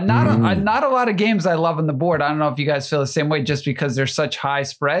 Not a lot of games I love on the board. I don't know if you guys feel the same way, just because there's such high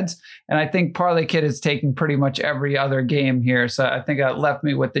spreads. And I think Parlay Kid is taking pretty much every other game here. So I think that left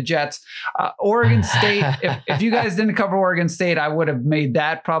me with the Jets. Oregon State, if you guys didn't cover Oregon State, I would have made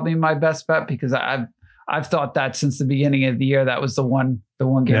that probably my best bet, because I've thought that since the beginning of the year. That was the one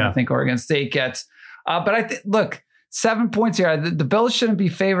game I think Oregon State gets. But I think, look, 7 points here. The Bills shouldn't be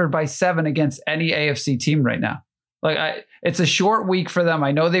favored by 7 against any AFC team right now. It's a short week for them.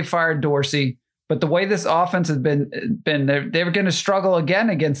 I know they fired Dorsey, but the way this offense has been they were going to struggle again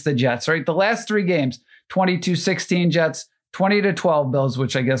against the Jets, right? The last 3 games, 22-16 Jets, 20-12 Bills,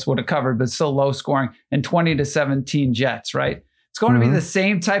 which I guess would have covered, but still low scoring, and 20-17 Jets, right? It's going to be the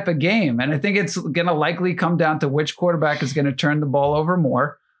same type of game. And I think it's going to likely come down to which quarterback is going to turn the ball over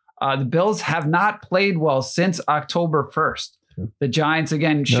more. The Bills have not played well since October 1st. The Giants,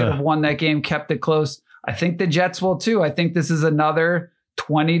 again, should have won that game, kept it close. I think the Jets will too. I think this is another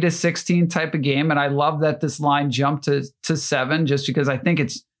 20-16 type of game. And I love that this line jumped to 7, just because I think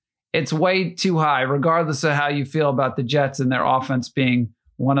it's way too high, regardless of how you feel about the Jets and their offense being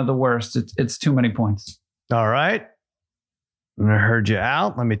one of the worst. It's too many points. All right. I heard you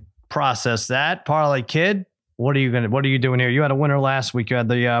out. Let me process that. Parlay Kid, what are you doing here? You had a winner last week. You had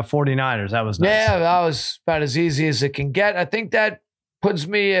the 49ers. That was nice. Yeah, that was about as easy as it can get. I think that puts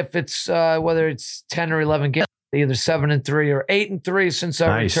me, if it's whether it's 10 or 11 games, either 7-3 or 8-3 since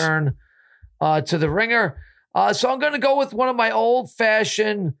I return to the ringer. So I'm going to go with one of my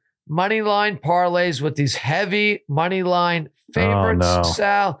old-fashioned money line parlays with these heavy money line favorites,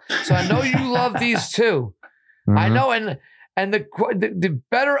 Sal. So I know you love these too. I know, and the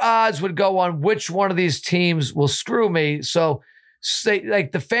better odds would go on which one of these teams will screw me. So say,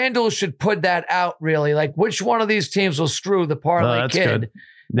 like, the FanDuel should put that out, really, like which one of these teams will screw the Parlay Kid,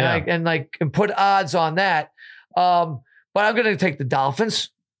 and put odds on that. But I'm going to take the Dolphins,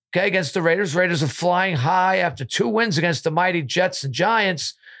 against the Raiders. Raiders are flying high after 2 wins against the mighty Jets and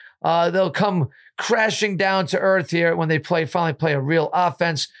Giants. They'll come crashing down to earth here when they finally play a real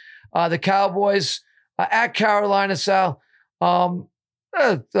offense. The Cowboys at Carolina, Sal.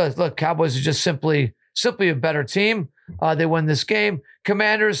 Look, Cowboys are just simply a better team. They win this game.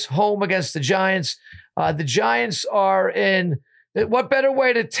 Commanders home against the Giants. The Giants are in what better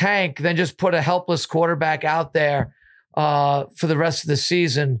way to tank than just put a helpless quarterback out there for the rest of the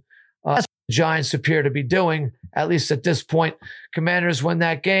season. The Giants appear to be doing, at least at this point. Commanders win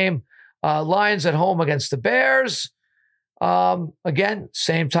that game. Lions at home against the Bears. Again,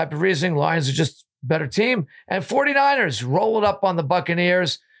 same type of reasoning. Lions are just a better team. And 49ers roll it up on the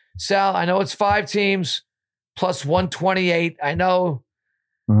Buccaneers. Sal, I know it's 5 teams. Plus 128. I know.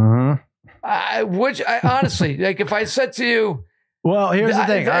 Honestly, like, if I said to you, Well, here's the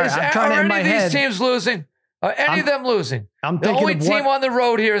thing. I'm trying to in my any head. These teams losing? Are any of them losing? I'm the thinking only team on the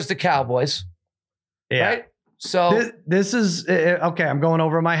road here is the Cowboys. Yeah. Right? So this is okay. I'm going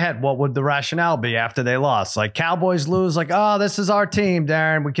over in my head. What would the rationale be after they lost? Like Cowboys lose, like, oh, this is our team,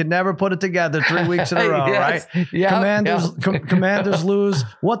 Darren. We could never put it together 3 weeks in a row, yes. right? Yeah. Commanders lose.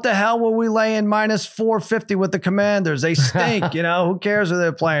 What the hell were we laying minus 450 with the Commanders? They stink. Who cares who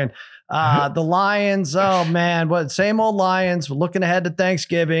they're playing? The Lions. Oh man, what same old Lions. We're looking ahead to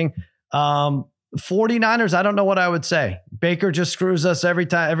Thanksgiving. 49ers. I don't know what I would say. Baker just screws us every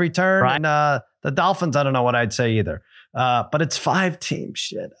turn. Right. And the Dolphins, I don't know what I'd say either. But it's 5 teams.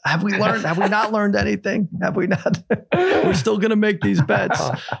 Shit. Have we not learned anything? Have we not? We're still going to make these bets.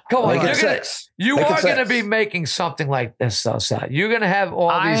 Come on. You are going to be making something like this, though, Sal. You're going to have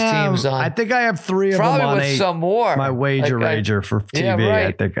all these teams on. I think I have 3 of them on probably with some more. My wager for TV. Yeah, right,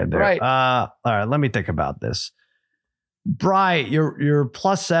 I think I do. Right. All right. Let me think about this. Bry, you're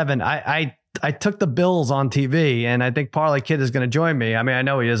 +7. I took the Bills on TV, and I think Parlay Kid is going to join me. I mean, I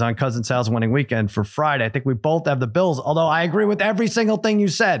know he is on Cousin Sal's winning weekend for Friday. I think we both have the Bills, although I agree with every single thing you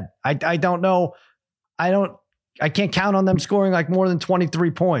said. I don't know. I can't count on them scoring like more than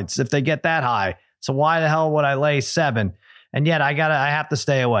 23 points if they get that high. So why the hell would I lay 7? And yet I have to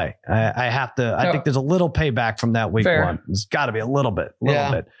stay away. I think there's a little payback from that week one. There's got to be a little bit.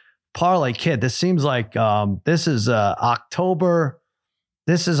 Parlay Kid, this seems like this is October.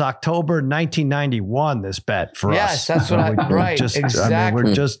 This is October 1991, this bet for us. Yes, that's what exactly. I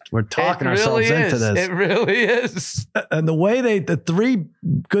mean, we're talking ourselves into this. It really is. And the way the 3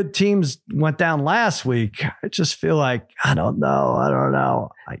 good teams went down last week, I just feel like, I don't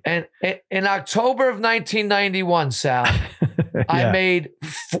know. And in October of 1991, Sal, I made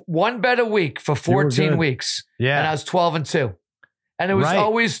 1 bet a week for 14 weeks. Yeah. And I was 12-2. And it was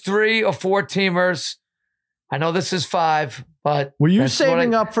always 3 or 4 teamers. I know this is 5, but were you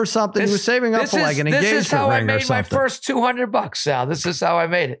saving up for something? You were saving up for like an engagement ring or something. This is how I made my first $200, Sal. This is how I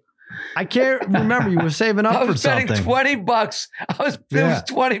made it. I can't remember. You were saving up for something. I was betting $20. It was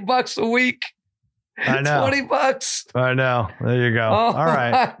 $20 a week. I know. $20. I know. There you go. Oh, all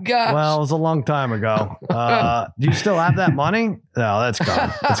right. My gosh. Well, it was a long time ago. Do you still have that money? No, that's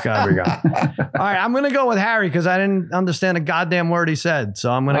gone. It's got to be gone. All right. I'm going to go with Harry because I didn't understand a goddamn word he said.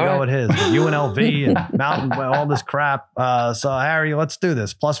 So I'm going to go with his. UNLV and Mountain, all this crap. So, Harry, let's do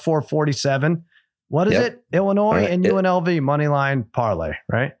this. Plus 447. What is it? Illinois and UNLV money line parlay,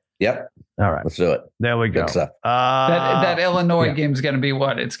 right? Yep. All right. Let's do it. There we go. That Illinois game's going to be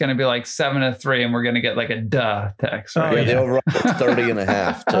what? It's going to be like 7-3, and we're going to get like a duh text. Right? The overall is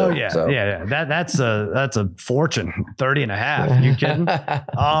 30.5. Too, yeah. So. Yeah. That's a fortune. 30.5. Are you kidding?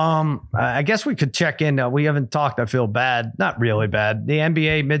 I guess we could check in. We haven't talked. I feel bad. Not really bad. The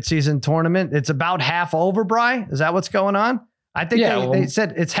NBA midseason tournament. It's about half over, Bri. Is that what's going on? I think they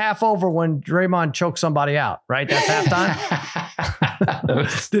said it's half over when Draymond choked somebody out, right? That's halftime.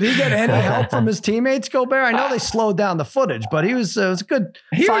 Did he get any help from his teammates, Gobert? I know they slowed down the footage, but it was a good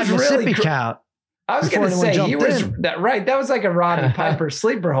 5 Mississippi count. I was going to say he was that right. That was like a Roddy Piper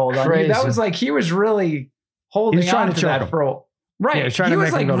sleeper hold on you. That was like he was really holding on to that for right. Yeah, he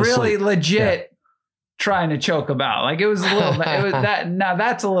was like really legit. Trying to choke him out. Like it was a little, now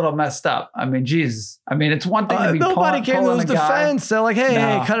that's a little messed up. I mean, Jesus. I mean, it's one thing to be nobody came to his defense. They're like,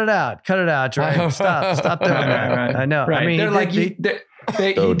 hey, cut it out, Dre. Stop doing that. Right. I know. Right. I mean, they're like, he did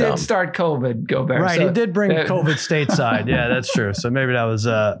start COVID, Gobert. Right. So, he did bring COVID stateside. Yeah, that's true. So maybe that was,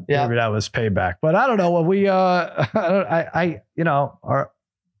 maybe that was payback, but I don't know what we, I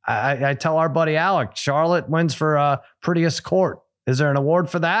tell our buddy Alec, Charlotte wins for prettiest court. Is there an award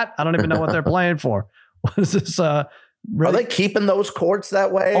for that? I don't even know what they're playing for. What is this? Really? Are they keeping those courts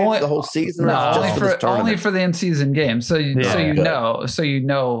that way the whole season? No, only for the in-season games. So you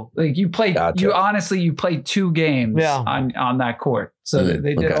know, like you play. Gotcha. You played 2 games on that court. So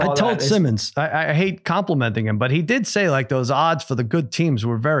they did. I told Simmons. I hate complimenting him, but he did say like those odds for the good teams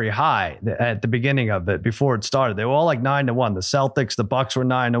were very high at the beginning of it before it started. They were all like 9-1. The Celtics, the Bucks were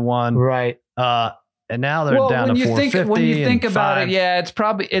 9-1. Right. And now they're down to 450. When you think about it,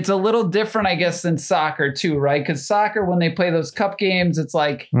 it's a little different, I guess, than soccer too, right? Because soccer, when they play those cup games, it's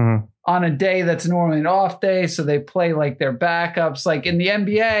like on a day that's normally an off day, so they play like their backups. Like in the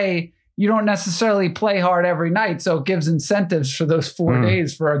NBA, you don't necessarily play hard every night, so it gives incentives for those 4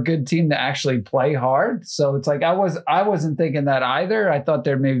 days for a good team to actually play hard. So it's like I wasn't thinking that either. I thought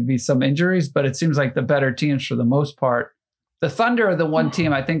there maybe be some injuries, but it seems like the better teams for the most part. The Thunder are the one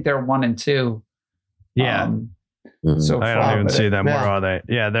team. I think they're 1-2. Yeah. So I don't even see them. Where are they?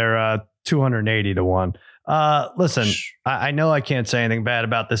 Yeah, they're 280-1. Listen, I know I can't say anything bad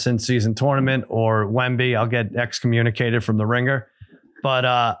about this in-season tournament or Wemby. I'll get excommunicated from the Ringer.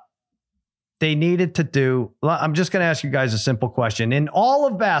 But they needed to do, I'm just going to ask you guys a simple question. In all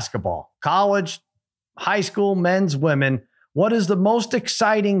of basketball, college, high school, men's, women, what is the most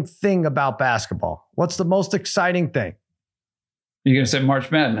exciting thing about basketball? What's the most exciting thing? You're going to say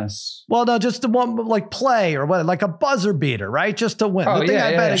March Madness? Well, no, just the one like play or what, like a buzzer beater, right? Just to win. The thing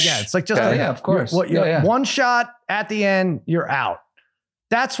I bet against. Like just of course. One shot at the end, you're out.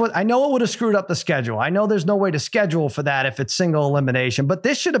 That's what I know. It would have screwed up the schedule. I know there's no way to schedule for that if it's single elimination, but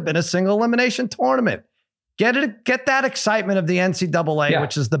this should have been a single elimination tournament. Get that excitement of the NCAA,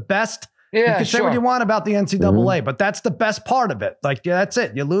 which is the best. You can say what you want about the NCAA, but that's the best part of it. Like, that's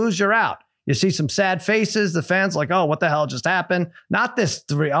it. You lose, you're out. You see some sad faces. The fans like, oh, what the hell just happened? Not this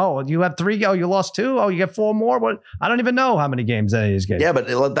 3. Oh, you have 3. Oh, you lost 2. Oh, you get 4 more. What? I don't even know how many games any of these games. Yeah, but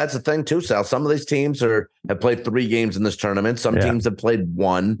that's the thing too, Sal. Some of these teams have played 3 games in this tournament. Some teams have played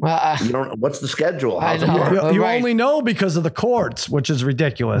 1. You don't. What's the schedule? How's it work? You only know because of the courts, which is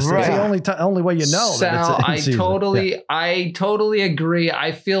ridiculous. Right. It's the only way you know. Sal, I totally agree.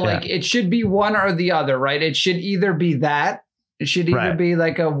 I feel like it should be one or the other, right? It should either be that. It should either be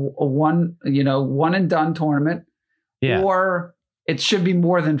like a one and done tournament, or it should be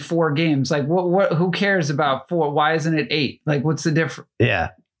more than 4 games. Like what? Who cares about 4? Why isn't it 8? Like what's the difference? Yeah,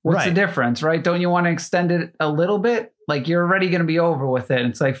 what's the difference, right? Don't you want to extend it a little bit? Like you're already going to be over with it.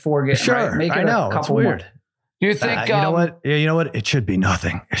 It's like 4 games. Sure, right? Make it I know. a couple it's weird. More. You think? You know what? You know what? It should be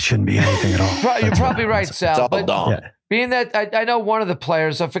nothing. It shouldn't be anything at all. You're probably right, Sal. But being that I know one of the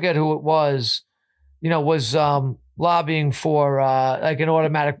players, I forget who it was, was lobbying for like an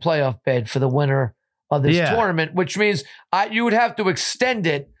automatic playoff bid for the winner of this tournament, which means you would have to extend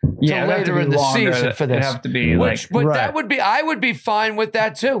it to later in the season for this. It'd have to be that would be, I would be fine with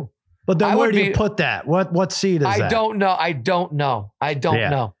that too. But then where do you put that? What seed is that? I don't know. I really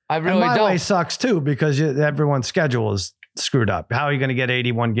don't. My way sucks too because everyone's schedule is screwed up. How are you going to get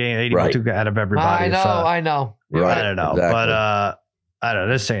 81 out of everybody? I know. Right. I don't know. Exactly. But I don't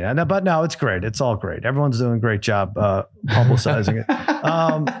know. This ain't. But no, it's great. It's all great. Everyone's doing a great job publicizing it.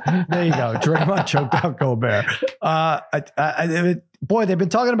 There you go. Draymond choked out Gobert. Boy, they've been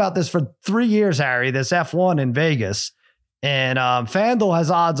talking about this for 3 years, Harry. This F1 in Vegas. And FanDuel has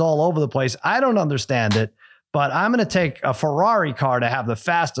odds all over the place. I don't understand it, but I'm going to take a Ferrari car to have the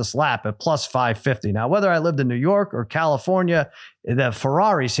fastest lap at plus 550. Now, whether I lived in New York or California, the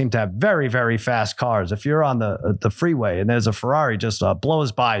Ferraris seem to have very, very fast cars. If you're on the freeway and there's a Ferrari just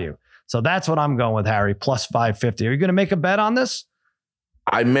blows by you. So that's what I'm going with, Harry, plus 550. Are you going to make a bet on this?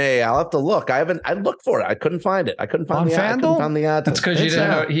 I may. I'll have to look. I looked for it. I couldn't find it. I couldn't find the ad. That's because you didn't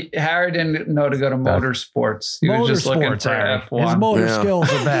know. Harry didn't know to go to motorsports. He was just looking for F1. His motor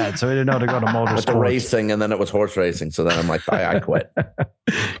skills are bad, so he didn't know to go to motorsports. With the racing, and then it was horse racing. So then I'm like, I quit.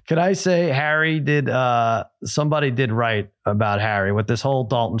 Could I say Harry did? Somebody did right about Harry with this whole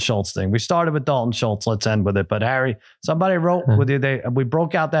Dalton Schultz thing. We started with Dalton Schultz. Let's end with it. But Harry, somebody wrote with you. We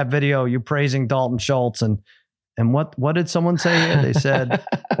broke out that video. You praising Dalton Schultz and what did someone say here? They said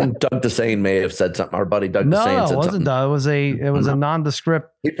Doug Desane may have said something. Our buddy Doug Desane said something. No, it wasn't Doug. It was a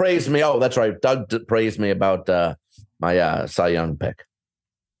nondescript. He praised me. Oh, that's right. Doug praised me about my Cy Young pick.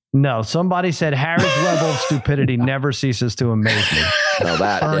 No, somebody said Harry's level of stupidity never ceases to amaze me. No,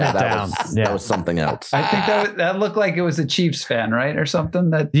 that was something else. I think that looked like it was a Chiefs fan, right, or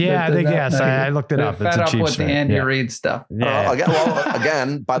something. I looked it up. Fed up with the Andy Reid stuff. Yeah.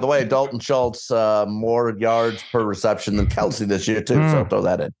 Again, by the way, Dalton Schultz more yards per reception than Kelsey this year too. So throw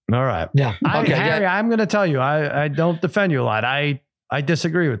that in. All right. Yeah. Harry, I'm going to tell you, I don't defend you a lot. I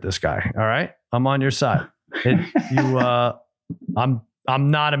disagree with this guy. All right, I'm on your side.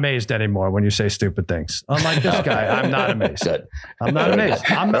 I'm not amazed anymore when you say stupid things. Unlike this guy, I'm not amazed. Good. I'm not amazed.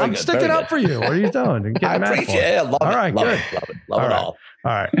 I'm sticking up for you. What are you doing? I appreciate it. I love it. All right, love good. it. Love it all.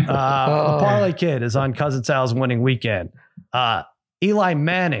 All right. The Parlay Kid is on Cousin Sal's winning weekend. Eli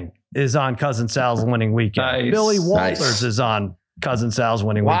Manning is on Cousin Sal's winning weekend. Nice. Billy Walters is on Cousin Sal's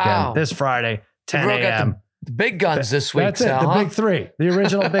winning weekend this Friday, 10 a.m. The big guns this week. That's it. The big three. The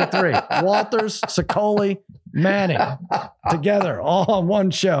original big three. Walters, Sicoli, Manning together all on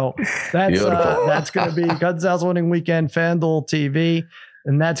one show. That's going to be Cousin Sal's winning weekend, FanDuel TV.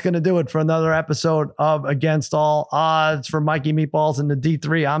 And that's going to do it for another episode of Against All Odds. For Mikey Meatballs and the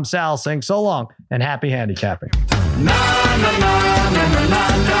D3, I'm Sal saying so long and happy handicapping.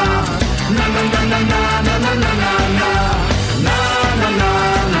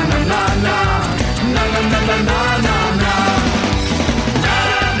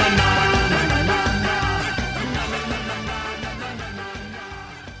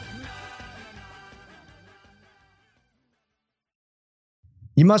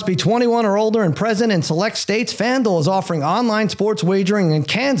 You must be 21 or older and present in select states. FanDuel is offering online sports wagering in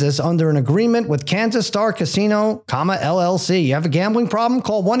Kansas under an agreement with Kansas Star Casino, LLC. You have a gambling problem?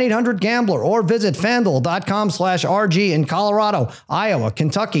 Call 1-800-GAMBLER or visit FanDuel.com/RG in Colorado, Iowa,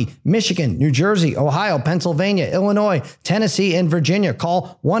 Kentucky, Michigan, New Jersey, Ohio, Pennsylvania, Illinois, Tennessee, and Virginia.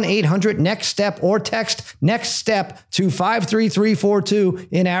 Call 1-800-NEXT-STEP or text NEXT STEP to 53342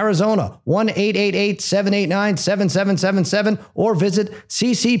 in Arizona, 1-888-789-7777, or visit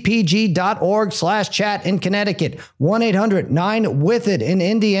ccpg.org/chat in Connecticut, 1-800-9-WITH-IT in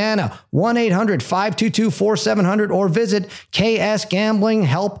Indiana, 1-800-522-4700, or visit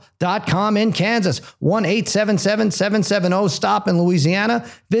ksgamblinghelp.com in Kansas, 1-877-770-STOP in Louisiana,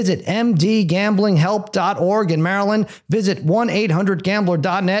 visit mdgamblinghelp.org in Maryland, visit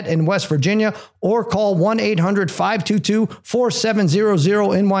 1-800-GAMBLER.net in West Virginia, or call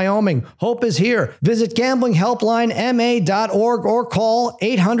 1-800-522-4700 in Wyoming. Hope is here. Visit gamblinghelplinema.org or call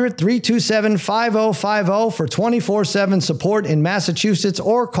 800-327-5050 for 24/7 support in Massachusetts,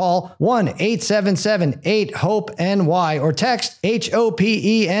 or call 1-877-8-HOPE-NY or text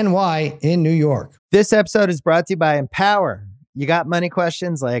HOPENY in New York. This episode is brought to you by Empower. You got money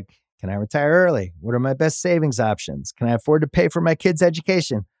questions like, can I retire early? What are my best savings options? Can I afford to pay for my kids'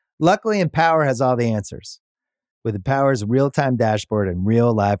 education? Luckily, Empower has all the answers. With Empower's real-time dashboard and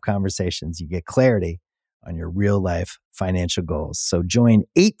real live conversations, you get clarity on your real-life financial goals. So join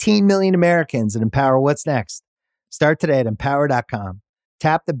 18 million Americans and empower what's next. Start today at empower.com.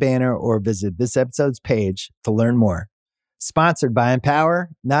 Tap the banner or visit this episode's page to learn more. Sponsored by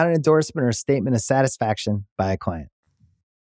Empower, not an endorsement or a statement of satisfaction by a client.